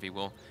for him, and Envy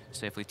will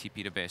safely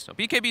TP to base. So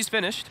BKB's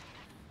finished.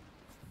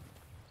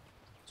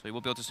 So he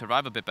will be able to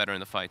survive a bit better in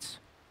the fights.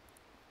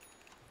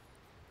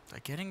 They're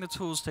getting the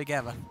tools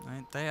together.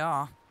 They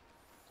are.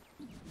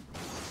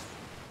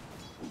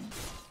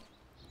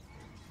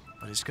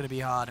 But it's going to be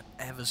hard,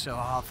 ever so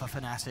hard for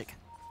Fnatic.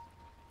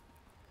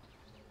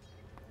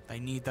 They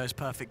need those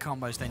perfect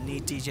combos. They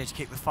need DJ to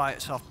kick the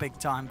fights off big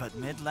time, but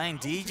mid lane,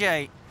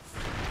 DJ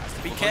has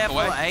to be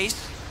careful.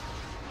 Ace,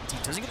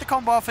 he doesn't get the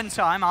combo off in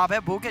time.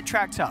 Arbeg will get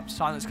tracked up.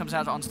 Silence comes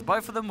out onto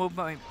both of them, will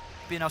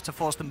be enough to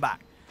force them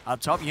back. Up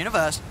top,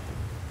 Universe.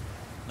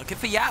 Looking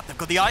for Yap. They've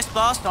got the Ice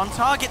Blast on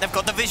target. They've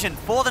got the vision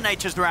for the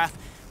Nature's Wrath.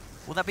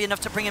 Will that be enough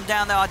to bring him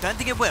down, though? I don't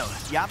think it will.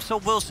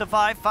 Yapsol will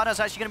survive.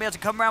 Fada's actually going to be able to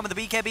come around with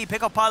the BKB,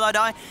 pick up Pylite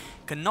Eye.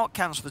 Cannot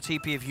cancel the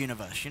TP of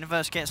Universe.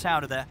 Universe gets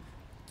out of there.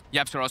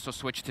 Yapsol also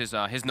switched his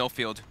no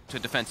field to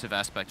defensive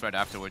aspect right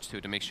afterwards, too,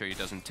 to make sure he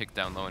doesn't tick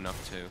down low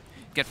enough to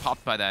get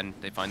popped by that, and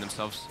they find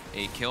themselves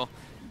a kill.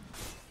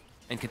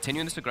 And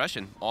continuing this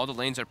aggression. All the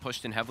lanes are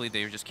pushed in heavily.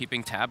 They're just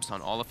keeping tabs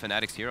on all of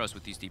Fnatic's heroes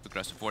with these deep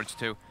aggressive wards,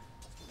 too.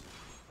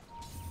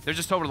 They're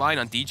just so reliant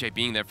on DJ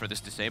being there for this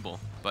disable,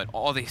 but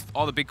all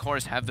the big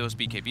cores have those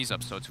BKBs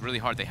up, so it's really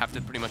hard. They have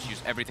to pretty much use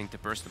everything to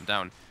burst them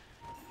down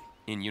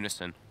in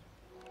unison.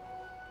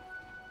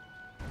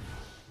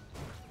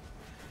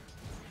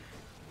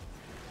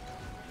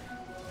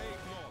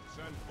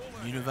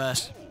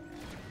 Universe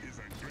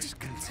is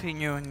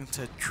continuing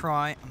to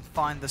try and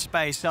find the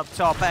space up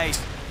top.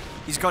 Ace,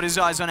 he's got his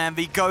eyes on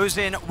Envy, goes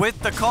in with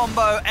the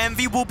combo.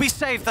 Envy will be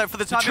safe though for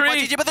the time by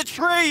DJ, but the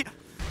tree!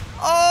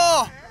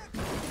 Oh!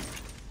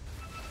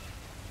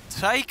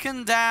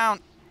 Taken down.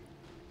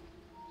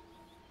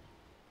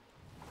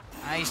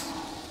 Ace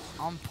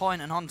on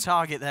point and on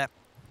target there.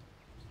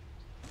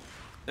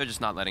 They're just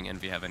not letting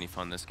Envy have any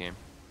fun this game.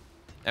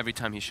 Every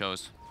time he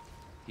shows,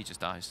 he just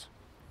dies.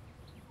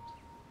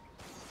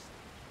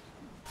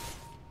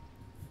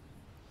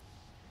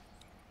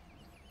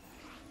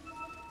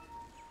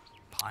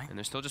 And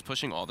they're still just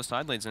pushing all the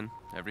side lanes in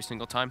every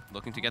single time,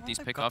 looking to get these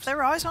pickoffs.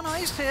 Their eyes on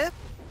Ace here.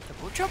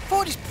 The jump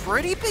forward is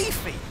pretty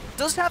beefy.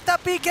 Does have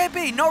that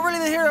BKB, not really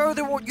the hero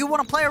that you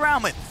want to play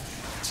around with.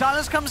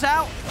 Silence comes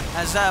out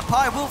as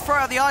Pi will throw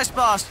out the Ice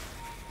Blast.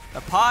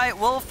 The Pi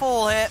will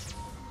fall here.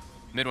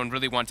 Mid one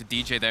really wanted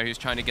DJ there. He was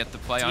trying to get the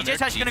play on there.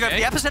 DJ's actually going to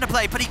go for the epicenter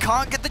play, but he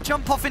can't get the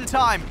jump off in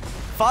time.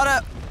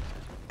 Fada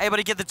able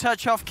to get the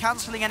touch off,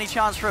 cancelling any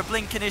chance for a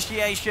blink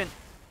initiation.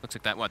 Looks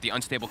like that, what, the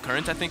unstable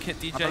current, I think, hit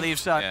DJ? I believe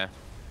so. Yeah.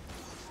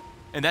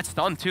 And that's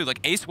stun too. Like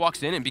Ace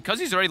walks in, and because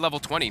he's already level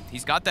 20,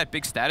 he's got that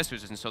big status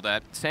resistance, so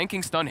that Sand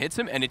King stun hits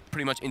him, and it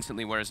pretty much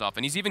instantly wears off.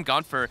 And he's even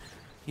gone for,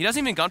 he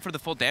hasn't even gone for the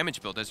full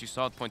damage build, as you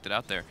saw it pointed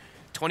out there.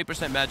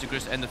 20% magic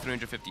resist and the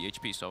 350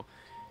 HP, so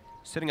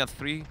sitting at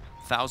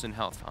 3,000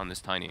 health on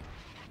this Tiny.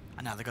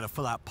 And now they've got a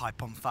full-out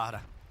pipe on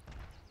Fada.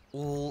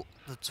 All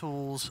the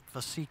tools for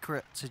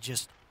Secret to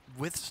just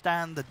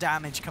withstand the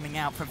damage coming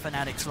out from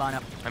Fnatic's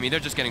lineup. I mean, they're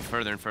just getting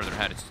further and further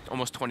ahead. It's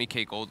almost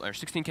 20k gold, or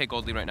 16k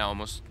gold lead right now,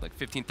 almost like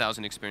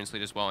 15,000 experience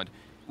lead as well, and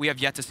we have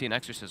yet to see an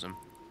exorcism.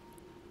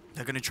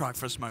 They're going to try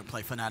for a smoke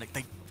play, Fnatic.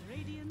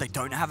 They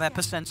don't have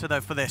epicenter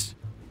though for this.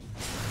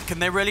 Can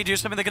they really do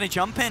something? They're going to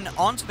jump in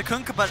onto the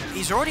Kunkka, but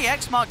he's already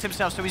X-marked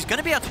himself, so he's going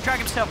to be able to drag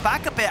himself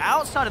back a bit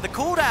outside of the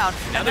cooldown.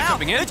 Now they're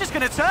jumping in. They're just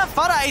going to turn.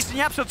 Fada, Ace, and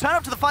Yaps will turn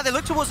up to the fight. They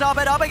look towards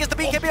Arbeg. Arbeg gets the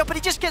BKB up, but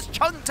he just gets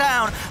chunked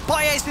down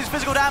by Ace's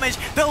physical damage.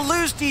 They'll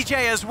lose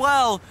DJ as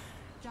well.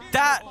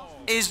 That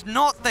is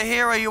not the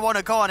hero you want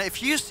to go on.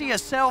 If you see a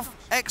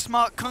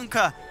self-X-mark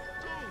Kunkka,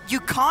 you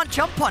can't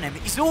jump on him.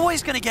 He's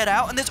always going to get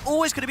out, and there's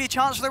always going to be a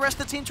chance for the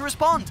rest of the team to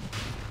respond.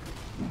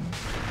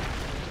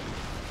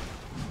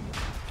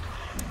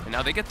 And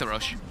now they get the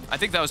rush. I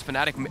think that was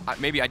Fnatic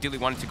maybe ideally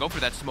wanted to go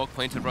for that smoke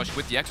plane to rush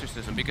with the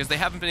Exorcism because they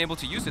haven't been able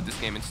to use it this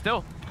game. And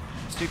still,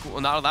 Secret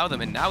will not allow them.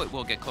 And now it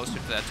will get closer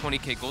to that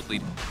 20k gold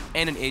lead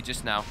and an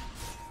Aegis now.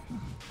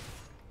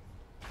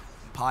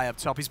 Pi up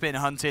top, he's being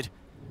hunted.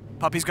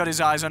 Puppy's got his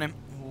eyes on him.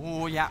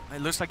 Oh yeah,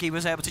 it looks like he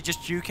was able to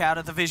just juke out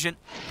of the vision.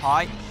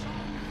 Pi,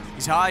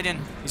 he's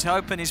hiding, he's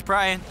hoping, he's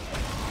praying.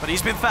 But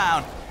he's been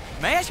found.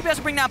 May actually be able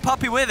to bring that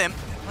Puppy with him.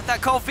 With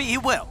that cold feet, he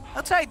will.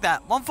 I'll take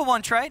that.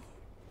 1-for-1 trade.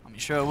 I'm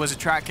sure it was a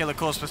track kill, of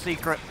course, for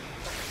Secret.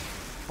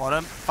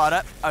 Bottom,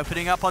 Fada,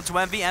 opening up onto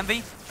Envy.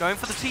 Envy going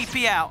for the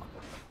TP out.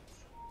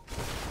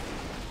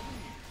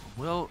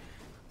 Will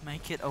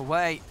make it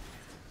away.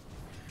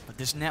 But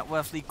this net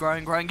worth lead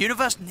growing.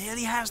 Universe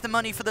nearly has the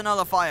money for the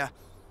nullifier.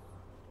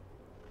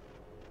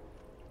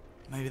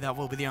 Maybe that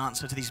will be the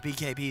answer to these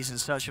BKBs in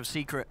search of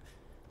Secret.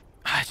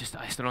 I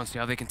still don't see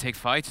how they can take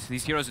fights.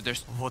 These heroes,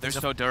 they're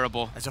so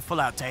durable. There's a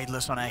full-out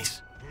Daedalus on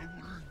Ace.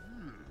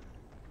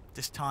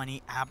 This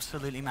tiny,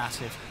 absolutely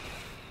massive.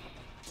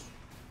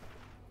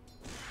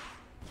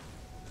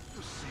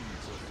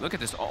 Look at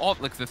this.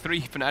 Like the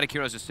 3 Fnatic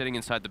heroes are sitting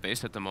inside the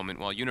base at the moment,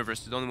 while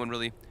Universe is the only one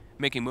really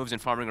making moves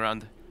and farming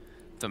around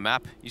the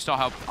map. You saw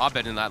how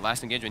Abed in that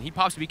last engagement, he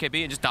pops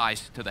BKB and just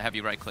dies to the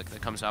heavy right click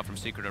that comes out from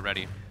Secret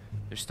already.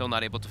 They're still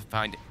not able to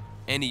find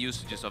any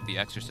usages of the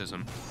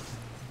Exorcism.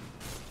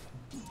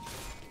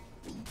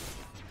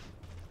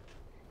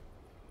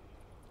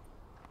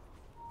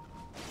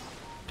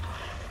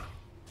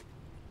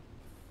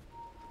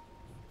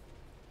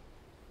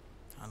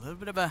 A little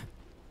bit of a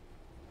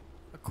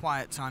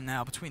quiet time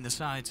now between the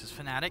sides as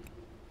Fnatic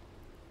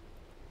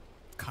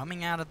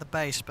coming out of the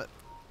base, but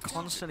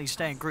constantly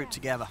staying grouped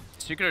together.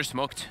 Secret are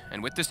smoked,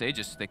 and with this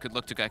Aegis, they could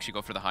look to actually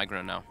go for the high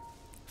ground now.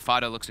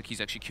 Fada looks like he's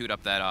actually queued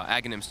up that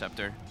Aghanim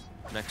Scepter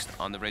next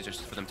on the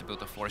Razors for them to be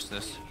able to force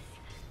this.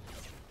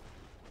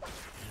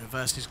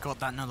 Universe has got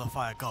that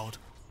nullifier gold.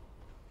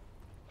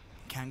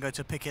 Can go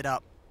to pick it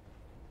up.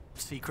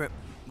 Secret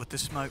with the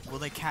smoke, will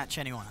they catch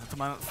anyone? At the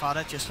moment,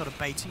 Fada just sort of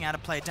baiting out a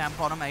play down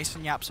bottom. Ace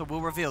and Yapsa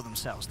will reveal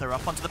themselves. They're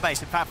up onto the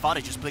base. In fact,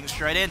 Fada just blinks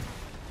straight in.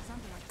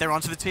 They're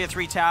onto the tier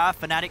 3 tower.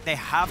 Fnatic, they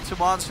have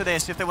to answer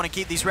this if they want to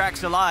keep these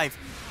racks alive.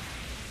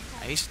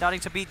 Ace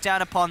starting to beat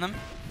down upon them.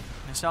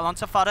 Missile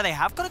onto Fada. They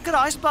have got a good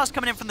Ice Blast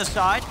coming in from the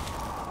side.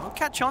 We'll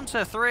catch on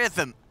to 3 of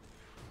them.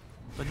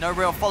 But no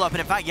real follow-up, and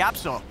in fact,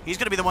 Yapsa, he's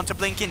going to be the one to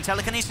blink in.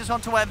 Telekinesis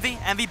onto Envy.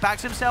 Envy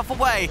backs himself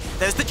away.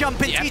 There's the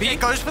jump in.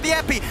 TJ goes for the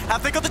Epi.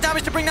 Have they got the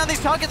damage to bring down these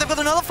targets? They've got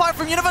another fire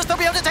from Universe. They'll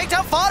be able to take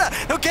down Fada.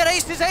 He'll get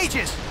Ace's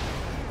Aegis.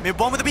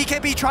 Mid-1 with the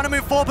BKB trying to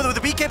move forward, but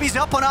with the BKBs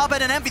up on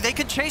Abed and Envy, they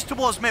can chase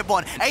towards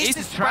mid-1. Ace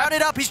is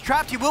sprouted up, he's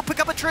trapped, he will pick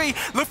up a tree,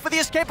 look for the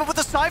escape, but with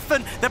the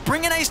Siphon, they're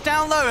bringing Ace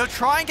down low. He'll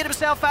try and get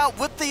himself out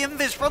with the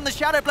Invis from the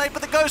Shadow Blade,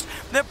 but the Ghost,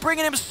 they're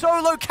bringing him so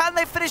low. Can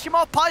they finish him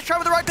off? Pie's trying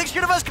with the right clicks,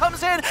 Universe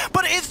comes in,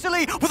 but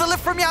instantly, with a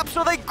lift from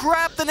Yapsa, they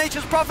grab the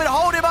Nature's Prophet,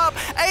 hold him up.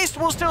 Ace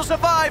will still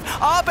survive.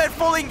 Abed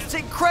falling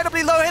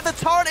incredibly low here. The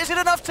Torrent, is it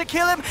enough to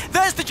kill him?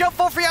 There's the jump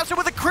fall for Yapsa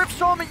with the Crypt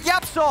Storm.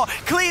 Yapsa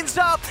cleans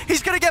up.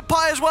 He's going to get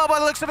Pie as well by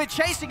the looks of it,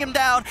 chasing him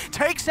down.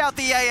 Takes out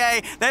the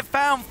AA. They've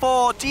found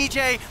 4.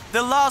 DJ,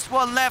 the last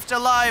one left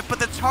alive, but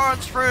the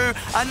Torrent's through.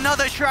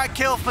 Another track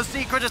kill for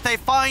Secret as they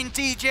find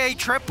DJ.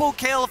 Triple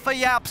kill for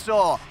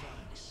Yapsa.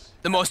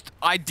 The most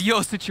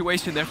ideal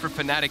situation there for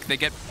Fnatic. They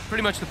get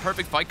pretty much the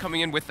perfect fight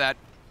coming in with that,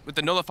 with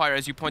the Nullifier,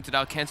 as you pointed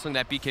out, canceling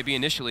that BKB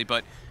initially,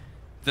 but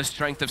the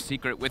strength of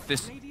Secret with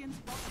this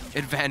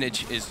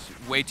advantage is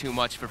way too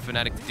much for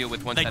Fnatic to deal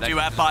with once they that do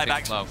have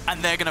buybacks,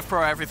 and they're going to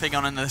throw everything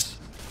on in this.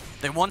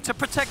 They want to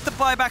protect the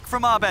buyback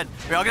from Abed.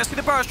 We are going to see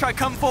the Burrow Strike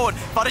come forward.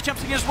 Fada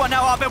jumps in as well.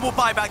 Now Abed will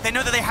buy back. They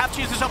know that they have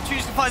to use this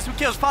opportunity to find some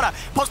kills. Fada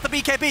pots the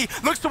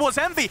BKB, looks towards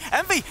Envy.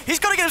 Envy, he's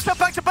got to get himself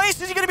back to base.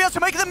 Is he going to be able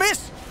to make the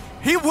miss?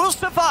 He will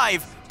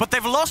survive, but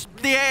they've lost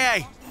the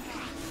AA.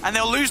 And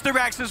they'll lose the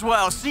racks as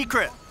well.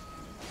 Secret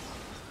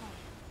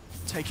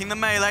taking the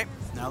melee.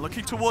 Now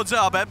looking towards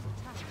Abed.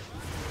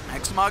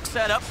 X-Mark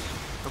setup.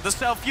 Got the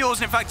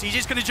self-fuels. In fact,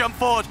 DJ's going to jump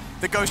forward.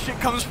 The Ghost Ship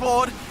comes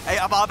forward.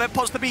 Abed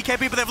pots the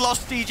BKB, but they've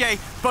lost DJ.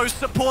 Both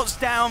supports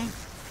down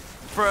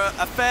for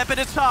a fair bit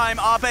of time.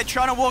 Abed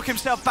trying to walk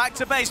himself back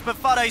to base, but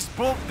Fada's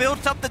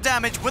built up the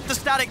damage with the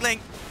static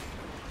link.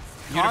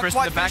 Universe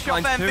in the back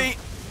line too.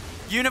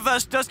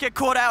 Universe does get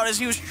caught out as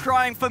he was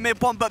trying for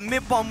mid-bomb, but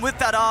mid-bomb with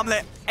that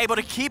armlet, able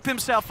to keep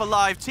himself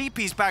alive.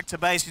 TP's back to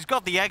base. He's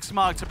got the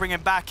X-Mark to bring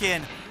him back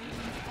in,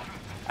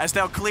 as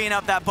they'll clean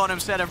up that bottom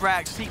set of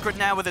racks. Secret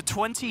now with a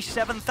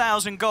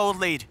 27,000 gold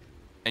lead.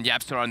 And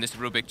Yapstar on this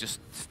Rubik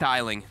just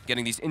styling,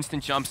 getting these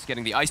instant jumps,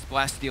 getting the Ice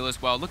Blast steal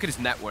as well. Look at his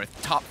net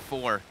worth, top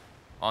 4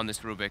 on this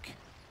Rubik.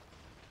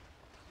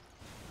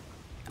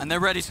 And they're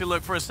ready to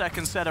look for a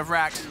second set of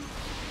racks.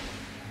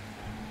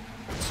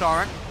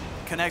 Torrent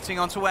connecting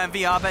onto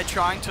Envy. Abed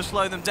trying to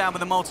slow them down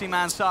with a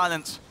multi-man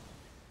silence.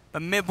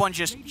 But mid-1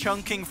 just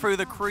chunking through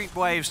the creep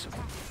waves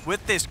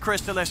with this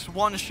Crystallis.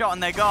 One shot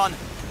and they're gone.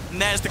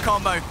 And there's the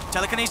combo.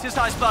 Telekinesis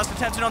Ice Blast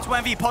attempting onto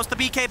Envy. Posts the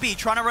BKB,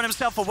 trying to run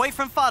himself away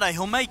from Fada.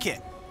 He'll make it.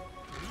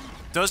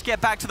 Does get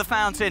back to the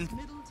fountain.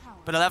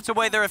 But he'll have to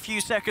wait there a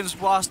few seconds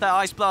whilst that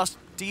Ice Blast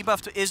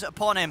debuff is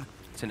upon him.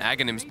 It's an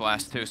Aghanim's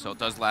Blast too, so it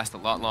does last a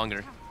lot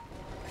longer.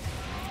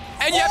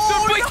 And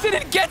Yapster breaks it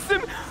and gets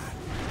him!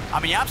 I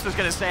mean, Yapster's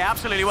going to say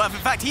absolutely worth.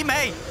 In fact, he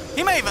may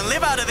even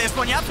live out of this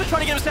one. Yapster's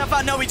trying to get himself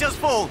out. No, he does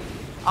fall.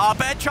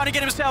 Arbed trying to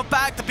get himself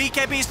back. The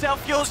BKB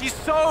self-fuels. He's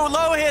so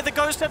low here. The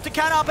Ghost Scepter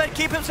can Arbed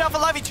keep himself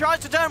alive. He tries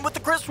to turn with the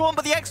Crit Swarm,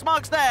 but the X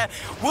mark's there.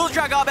 Will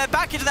drag Arbed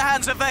back into the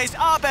hands of Vase.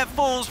 Arbed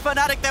falls.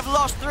 Fnatic, they've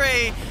lost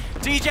 3.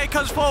 DJ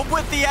comes forward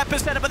with the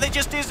Epicenter, but there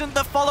just isn't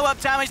the follow-up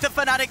damage that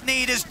Fnatic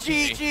need as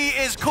GG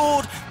is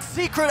called.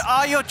 Secret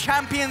are your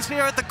champions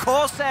here at the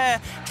Corsair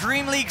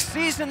DreamLeague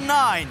Season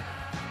 9.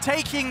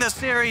 Taking the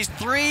series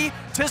 3-0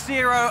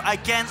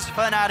 against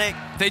Fnatic.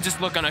 They just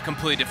look on a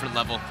completely different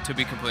level, to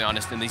be completely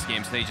honest, in these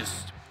games.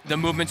 The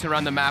movements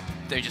around the map,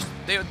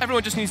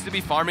 everyone just needs to be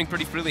farming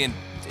pretty freely, and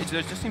it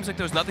just seems like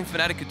there was nothing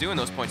Fnatic could do in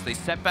those points. They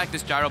set back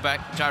this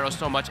gyro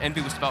so much. Envy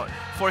was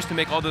forced to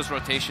make all those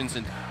rotations,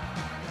 and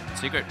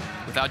Secret,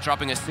 without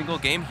dropping a single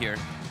game here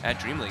at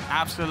DreamLeague.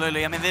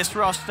 Absolutely. I mean, this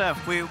roster,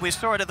 we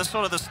saw it at the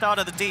start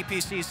of the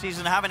DPC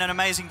season, having an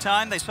amazing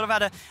time. They sort of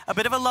had a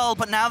bit of a lull,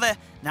 but now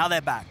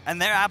they're back, and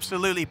they're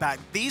absolutely back.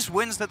 These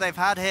wins that they've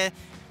had here,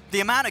 the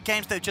amount of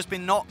games they've just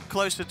been not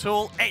close at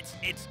all,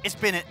 it's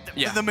been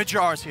the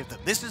majority of them.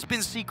 This has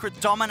been Secret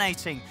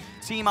dominating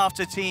team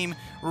after team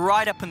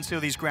right up until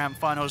these grand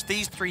finals.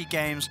 These 3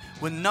 games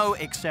were no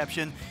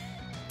exception.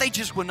 They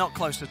just were not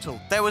close at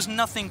all. There was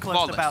nothing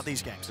close about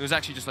these games. It was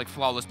actually just like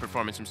flawless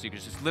performance from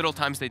Secret. Just little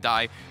times they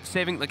die,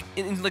 saving like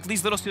in like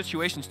these little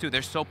situations too.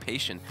 They're so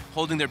patient,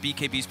 holding their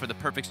BKBs for the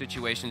perfect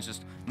situations,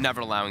 just never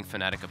allowing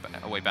Fnatic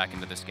a way back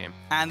into this game.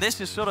 And this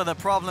is sort of the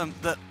problem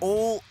that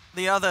all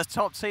the other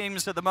top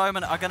teams at the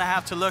moment are going to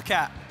have to look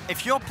at.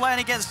 If you're playing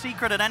against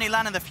Secret at any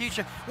LAN in the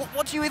future,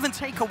 what do you even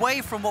take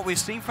away from what we've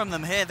seen from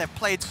them here? They've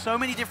played so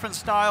many different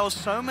styles,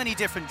 so many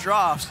different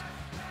drafts.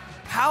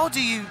 How do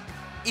you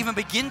even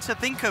begin to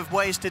think of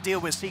ways to deal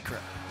with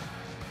Secret?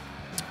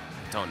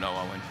 Don't know,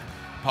 Owen.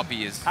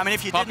 Puppy is... I mean,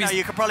 if you did know,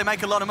 you could probably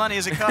make a lot of money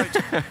as a coach.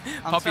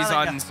 Puppy's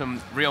on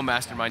some real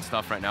mastermind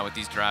stuff right now with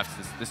these drafts.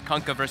 This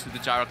Kunkka versus the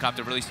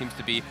Gyrocopter really seems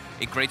to be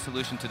a great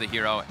solution to the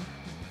hero,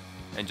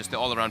 and just the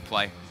all-around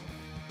play.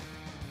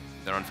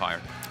 They're on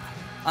fire.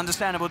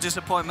 Understandable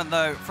disappointment,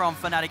 though, from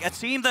Fnatic. A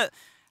team that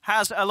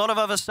has a lot of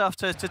other stuff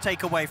to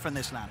take away from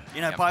this LAN. You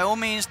know, by all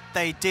means,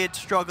 they did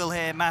struggle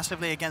here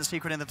massively against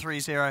Secret in the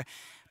 3-0.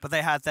 But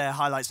they had their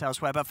highlights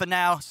elsewhere. But for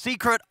now,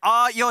 Secret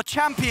are your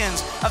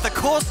champions of the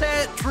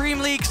Corsair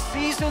DreamLeague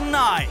Season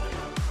 9.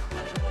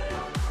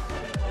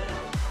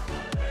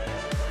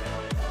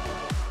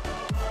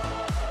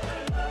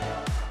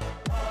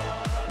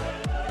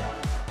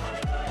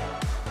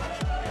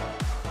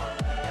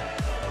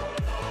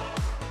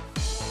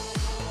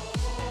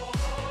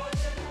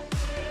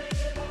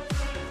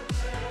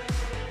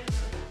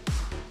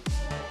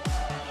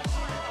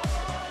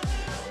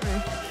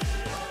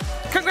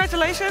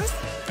 Congratulations.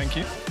 Thank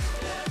you.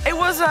 It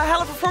was a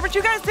hell of a performance.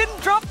 You guys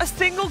didn't drop a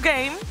single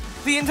game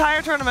the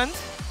entire tournament.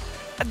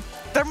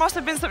 There must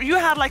have been some... You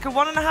had like a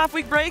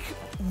 1.5-week break.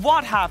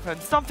 What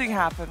happened? Something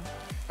happened.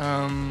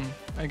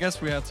 I guess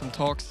we had some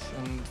talks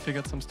and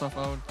figured some stuff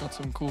out, got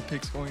some cool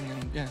picks going,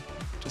 and yeah,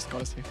 just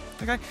got us here.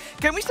 Okay.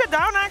 Can we sit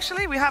down,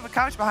 actually? We have a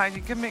couch behind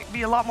you. Can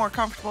be a lot more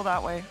comfortable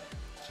that way.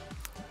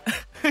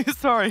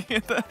 Sorry,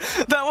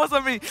 that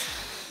wasn't me. You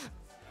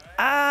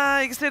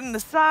can sit on the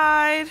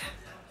side.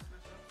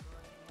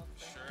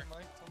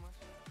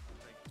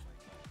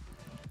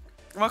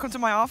 Welcome to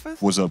my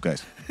office. What's up,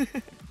 guys?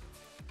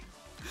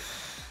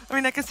 I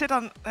mean, I can sit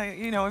on,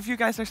 you know, if you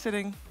guys are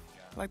sitting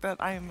like that,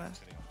 I am.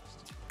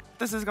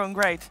 This is going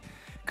great.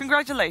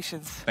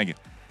 Congratulations. Thank you.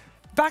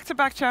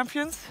 Back-to-back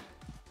champions.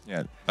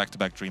 Yeah,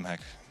 back-to-back DreamHack.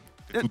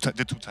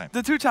 The two-time.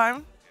 The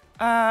two-time.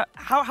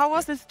 How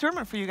was this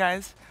tournament for you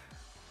guys?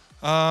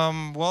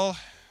 Well,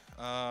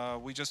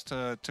 we just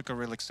took a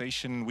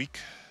relaxation week,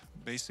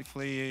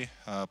 basically.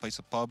 Played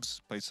some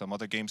pubs, played some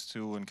other games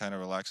too, and kind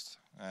of relaxed,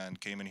 and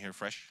came in here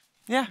fresh.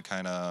 Yeah.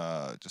 Kind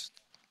of just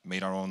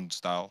made our own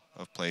style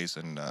of plays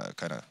and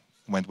kind of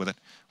went with it.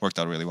 Worked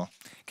out really well.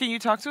 Can you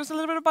talk to us a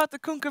little bit about the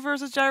Kunkka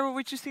versus Gyro,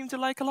 which you seem to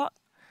like a lot?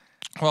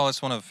 Well,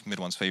 it's one of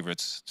Mid1's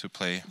favorites to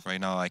play. Right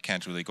now, I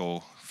can't really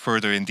go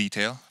further in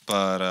detail,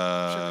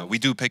 but we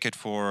do pick it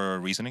for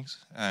reasonings,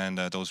 and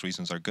those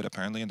reasons are good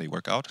apparently, and they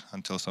work out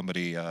until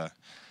somebody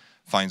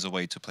finds a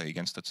way to play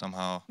against it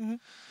somehow. Mm-hmm.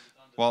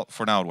 Well,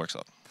 for now, it works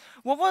out.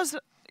 What was,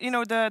 you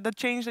know, the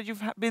change that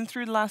you've been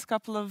through the last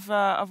couple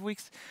of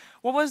weeks?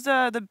 What was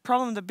the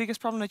problem, the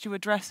biggest problem that you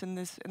addressed in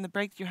the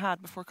break you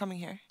had before coming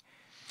here?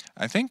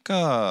 I think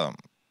the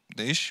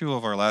issue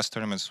of our last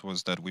tournaments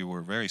was that we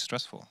were very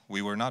stressful.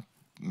 We were not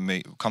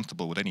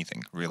comfortable with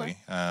anything really.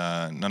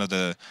 Okay. None of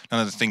the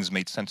things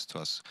made sense to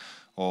us,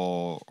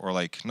 or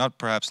like not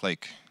perhaps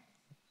like.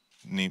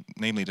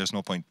 Namely, there's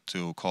no point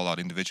to call out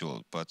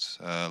individual, but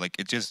like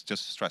it is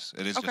just stress.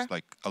 It is just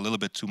like a little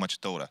bit too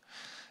much Dota,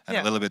 and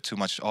a little bit too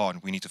much. Oh,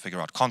 and we need to figure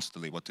out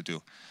constantly what to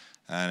do,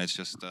 And it's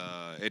just,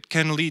 it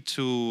can lead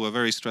to a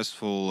very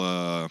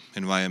stressful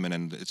environment,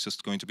 and it's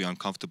just going to be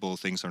uncomfortable.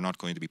 Things are not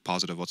going to be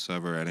positive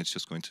whatsoever, and it's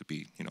just going to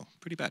be,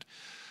 pretty bad.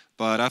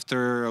 But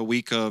after a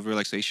week of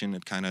relaxation,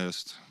 it kind of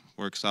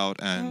works out,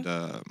 and,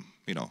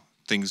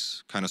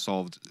 things kind of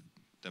solved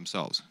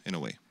themselves in a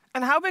way.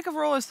 And how big of a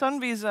role is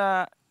Sunbee's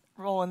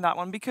role in that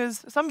one?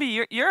 Because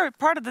Sunbee, you're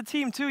part of the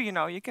team too,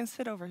 You can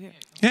sit over here.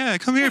 Yeah,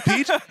 come here,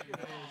 Pete.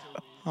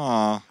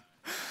 Aw.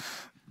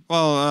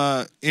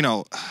 Well,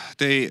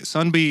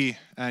 Sunbee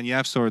and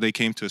Yapstor, they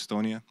came to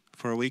Estonia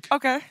for a week.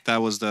 Okay.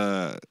 That was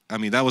that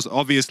was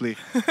obviously,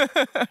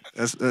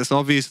 that's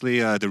obviously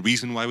the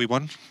reason why we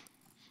won.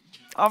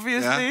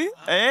 Obviously.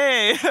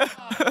 Yeah. Hey.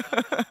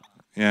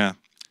 Yeah.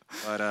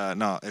 But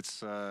no,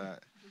 it's,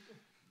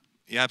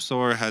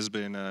 Yapstor has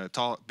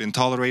been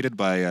tolerated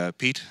by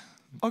Pete.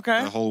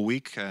 Okay. The whole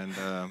week, and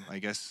I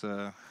guess,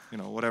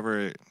 whatever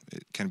it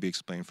can be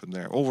explained from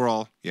there.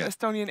 Overall, yeah.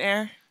 Estonian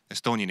Air.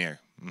 Estonian Air.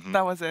 Mm-hmm.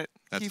 That was it.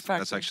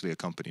 That's actually a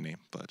company name,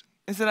 but.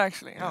 Is it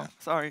actually? Yeah. Oh,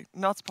 sorry.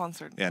 Not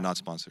sponsored. Yeah, not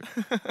sponsored.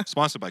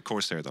 Sponsored by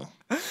Corsair, though.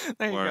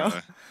 There you go.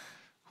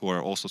 Who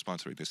are also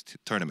sponsoring this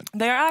tournament.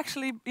 They are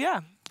actually,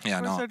 yeah.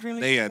 Yeah, no.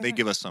 They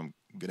give us some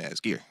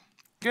good-ass gear.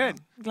 Good.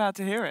 Glad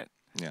to hear it.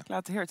 Yeah.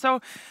 Glad to hear it. So,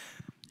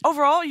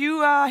 overall,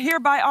 you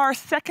hereby are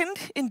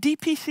second in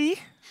DPC.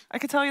 I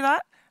can tell you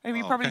that. Maybe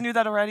you probably knew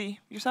that already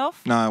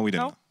yourself. No, we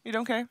didn't. No? You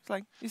don't care? It's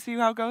like, you see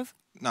how it goes?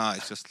 No,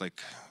 it's just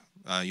like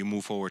you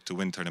move forward to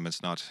win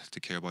tournaments, not to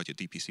care about your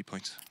DPC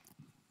points.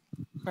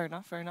 Fair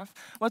enough, fair enough.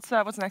 What's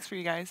next for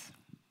you guys?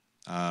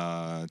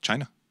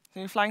 China. So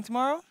you're flying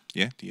tomorrow?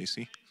 Yeah,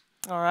 DAC.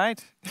 All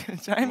right,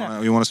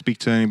 China. You want to speak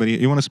to anybody?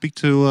 You want to speak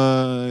to?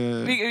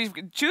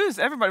 Choose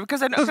everybody,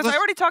 because I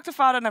already talked to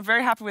Fada and I'm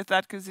very happy with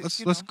that.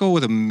 Let's go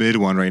with a mid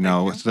one right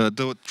now. It's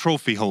the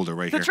trophy holder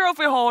right here. The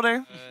trophy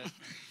holder.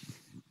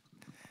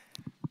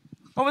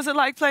 What was it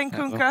like playing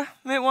Kunkka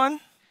mid one?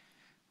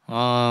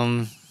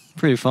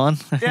 Pretty fun.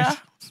 Yeah.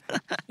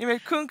 You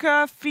made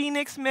Kunkka,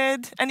 Phoenix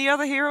mid. Any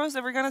other heroes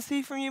that we're gonna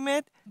see from you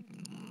mid?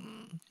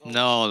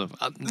 No.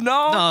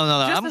 No.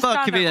 I'm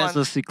gonna keep it as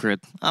a secret.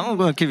 I'm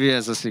gonna keep it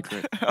as a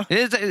secret.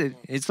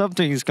 It's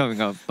something is coming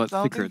up, but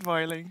secret.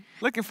 Boiling.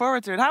 Looking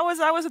forward to it. How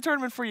was the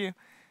tournament for you?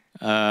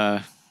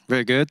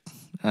 Very good.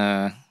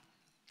 I'm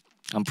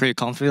pretty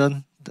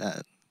confident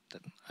that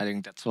I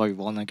think that's why we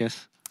won, I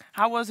guess.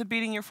 How was it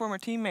beating your former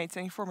teammates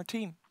and your former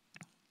team?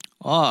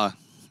 Oh.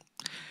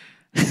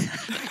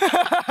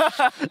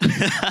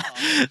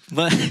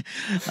 But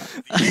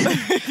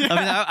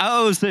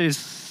I would say it's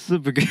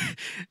super good.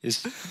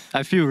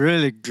 I feel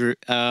really great.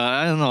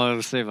 I don't know how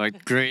to say,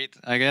 but great,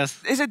 I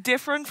guess. Is it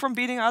different from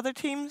beating other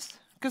teams?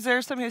 Because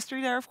there's some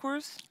history there, of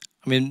course.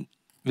 I mean,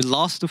 we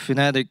lost to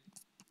Fnatic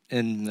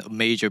in a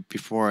major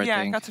before, I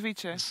think. Yeah,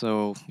 Katowice.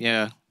 So,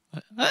 yeah.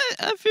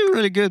 I feel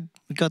really good.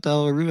 We got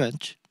our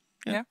revenge.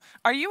 Yeah.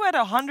 Are you at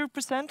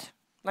 100%,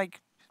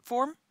 like,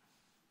 form?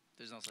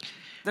 There's no such thing.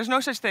 There's no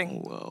such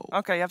thing? Whoa.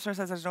 Okay, Yapstor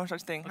says there's no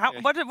such thing.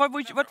 Okay. What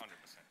would you...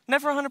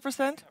 Never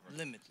 100%?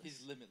 Limitless.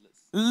 He's limitless.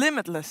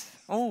 Limitless.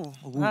 Oh,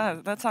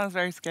 that sounds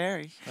very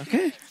scary.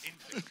 Okay. Are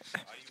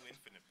you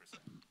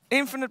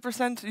infinite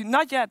percent?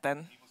 Not yet,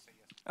 then.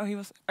 Oh, he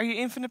was... Are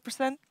you infinite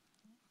percent?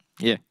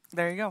 Yeah.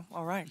 There you go.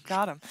 All right,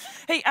 got him.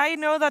 Hey, I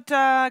know that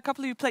a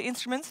couple of you play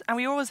instruments, and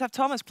we always have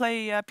Thomas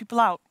play people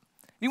out.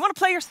 You want to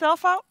play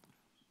yourself out?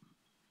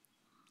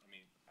 I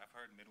mean, I've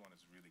heard mid one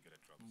is really good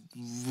at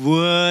drums.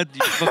 What?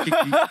 You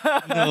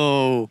fucking...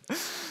 No.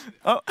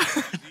 Oh.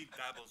 He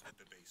dabbles with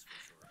the bass for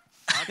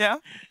sure. Yeah?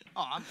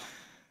 Oh, I'm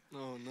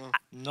not.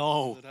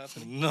 No.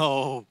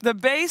 No. The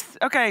bass...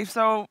 Okay,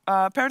 so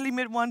apparently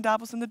mid one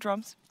dabbles in the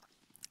drums.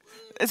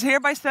 It's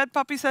hereby said,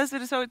 Puppy says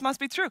it, so it must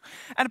be true.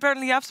 And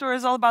apparently Yapstor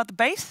is all about the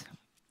bass.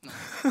 But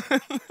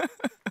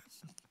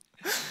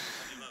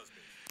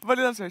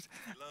he loves bass.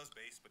 He loves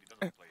bass, but he doesn't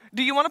play it.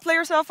 Do you want to play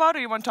yourself out, or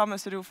you want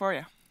Thomas to do it for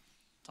you?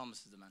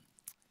 Thomas is the man.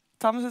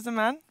 Thomas is the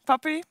man?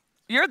 Puppy?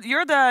 You're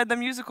the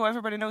musical,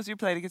 everybody knows you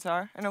play the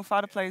guitar. I know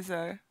Fada plays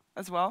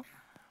as well.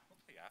 I'll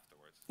play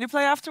afterwards. You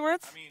play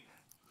afterwards? I mean,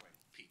 wait,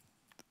 Pete,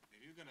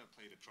 if you're gonna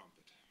play the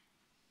trumpet...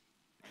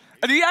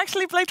 Do you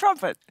actually play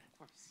trumpet?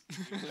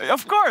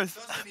 Of course.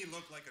 Doesn't he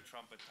look like a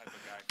trumpet type of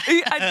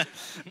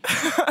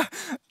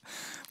guy?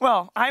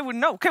 Well, I would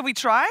know. Can we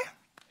try?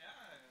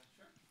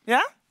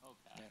 Yeah?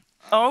 Okay.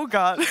 Oh,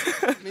 God.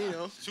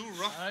 Too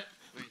rough.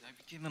 Wait, I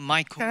became a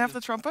mic. Can I have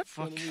the trumpet?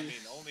 I mean,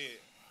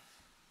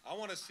 I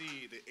want to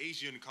see the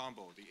Asian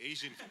combo. The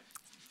Asian...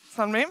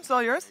 Sunbeam, it's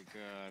all yours. Oh,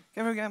 God.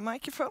 Can we get a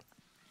microphone?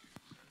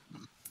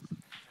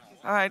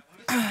 All right.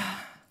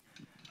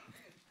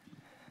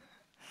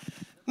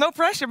 No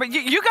pressure, but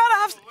you gotta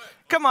have...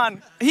 Come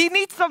on. He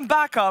needs some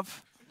backup.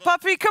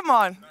 Puppy, come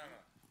on.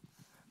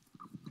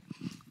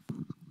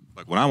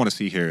 Like, what I want to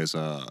see here is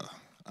a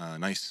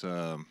nice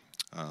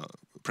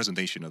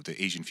presentation of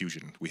the Asian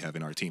fusion we have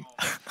in our team.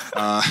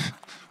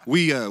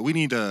 We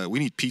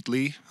need Pete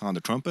Lee on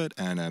the trumpet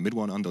and mid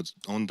one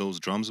on those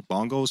drums,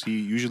 bongos he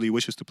usually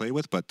wishes to play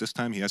with, but this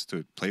time he has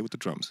to play with the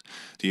drums.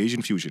 The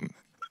Asian fusion,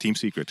 team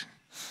secret.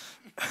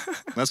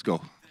 Let's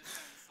go.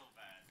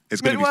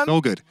 It's going to be so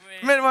good.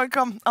 Mid one,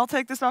 come. I'll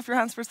take this off your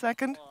hands for a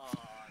second.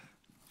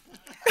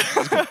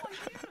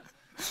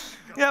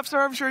 Yep,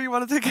 sir, I'm sure you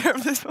want to take care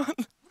of this one.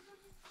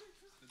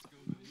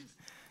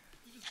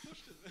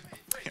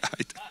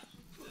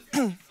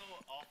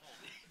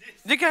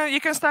 You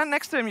can stand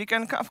next to him. You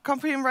can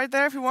accompany him right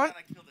there if you want.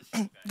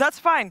 That's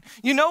fine.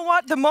 You know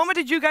what? The moment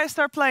that you guys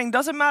start playing,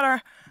 doesn't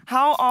matter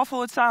how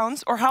awful it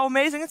sounds or how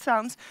amazing it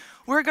sounds,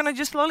 we're going to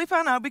just slowly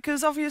pan out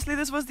because obviously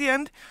this was the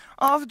end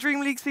of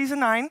DreamLeague Season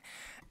 9.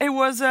 It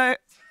was a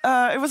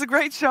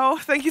great show.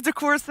 Thank you to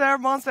Corsair,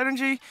 Monster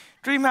Energy,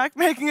 DreamHack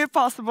making it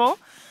possible.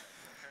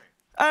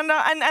 And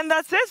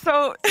that's it.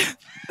 So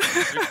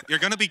you're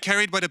going to be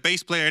carried by the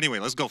bass player anyway.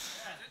 Let's go.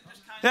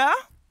 Yeah?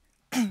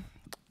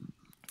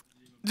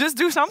 Just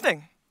do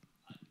something.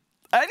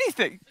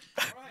 Anything.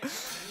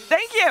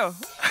 Thank you.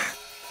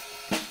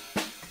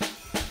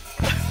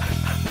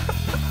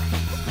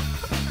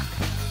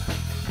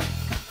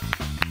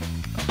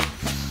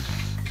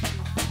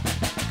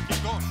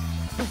 Keep going.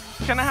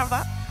 Can I have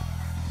that?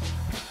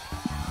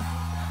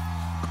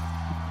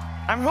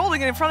 I'm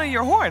holding it in front of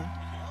your horn.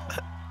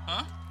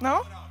 Huh?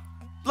 No?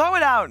 Blow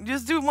it out.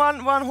 Just do one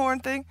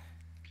horn thing.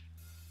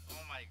 Oh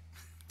my.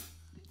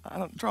 I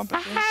don't trumpet.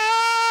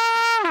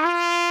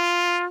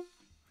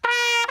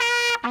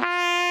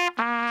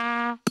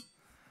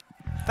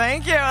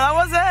 Thank you. That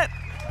was it.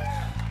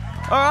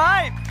 All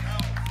right.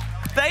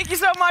 Thank you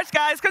so much,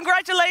 guys.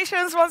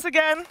 Congratulations once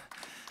again.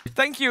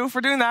 Thank you for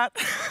doing that.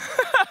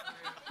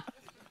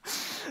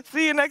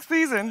 See you next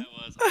season.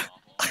 That was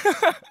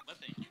awful. But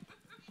thank you.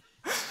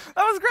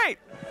 That was great.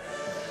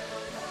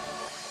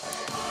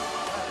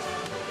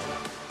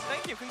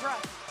 Thank you.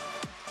 Congrats.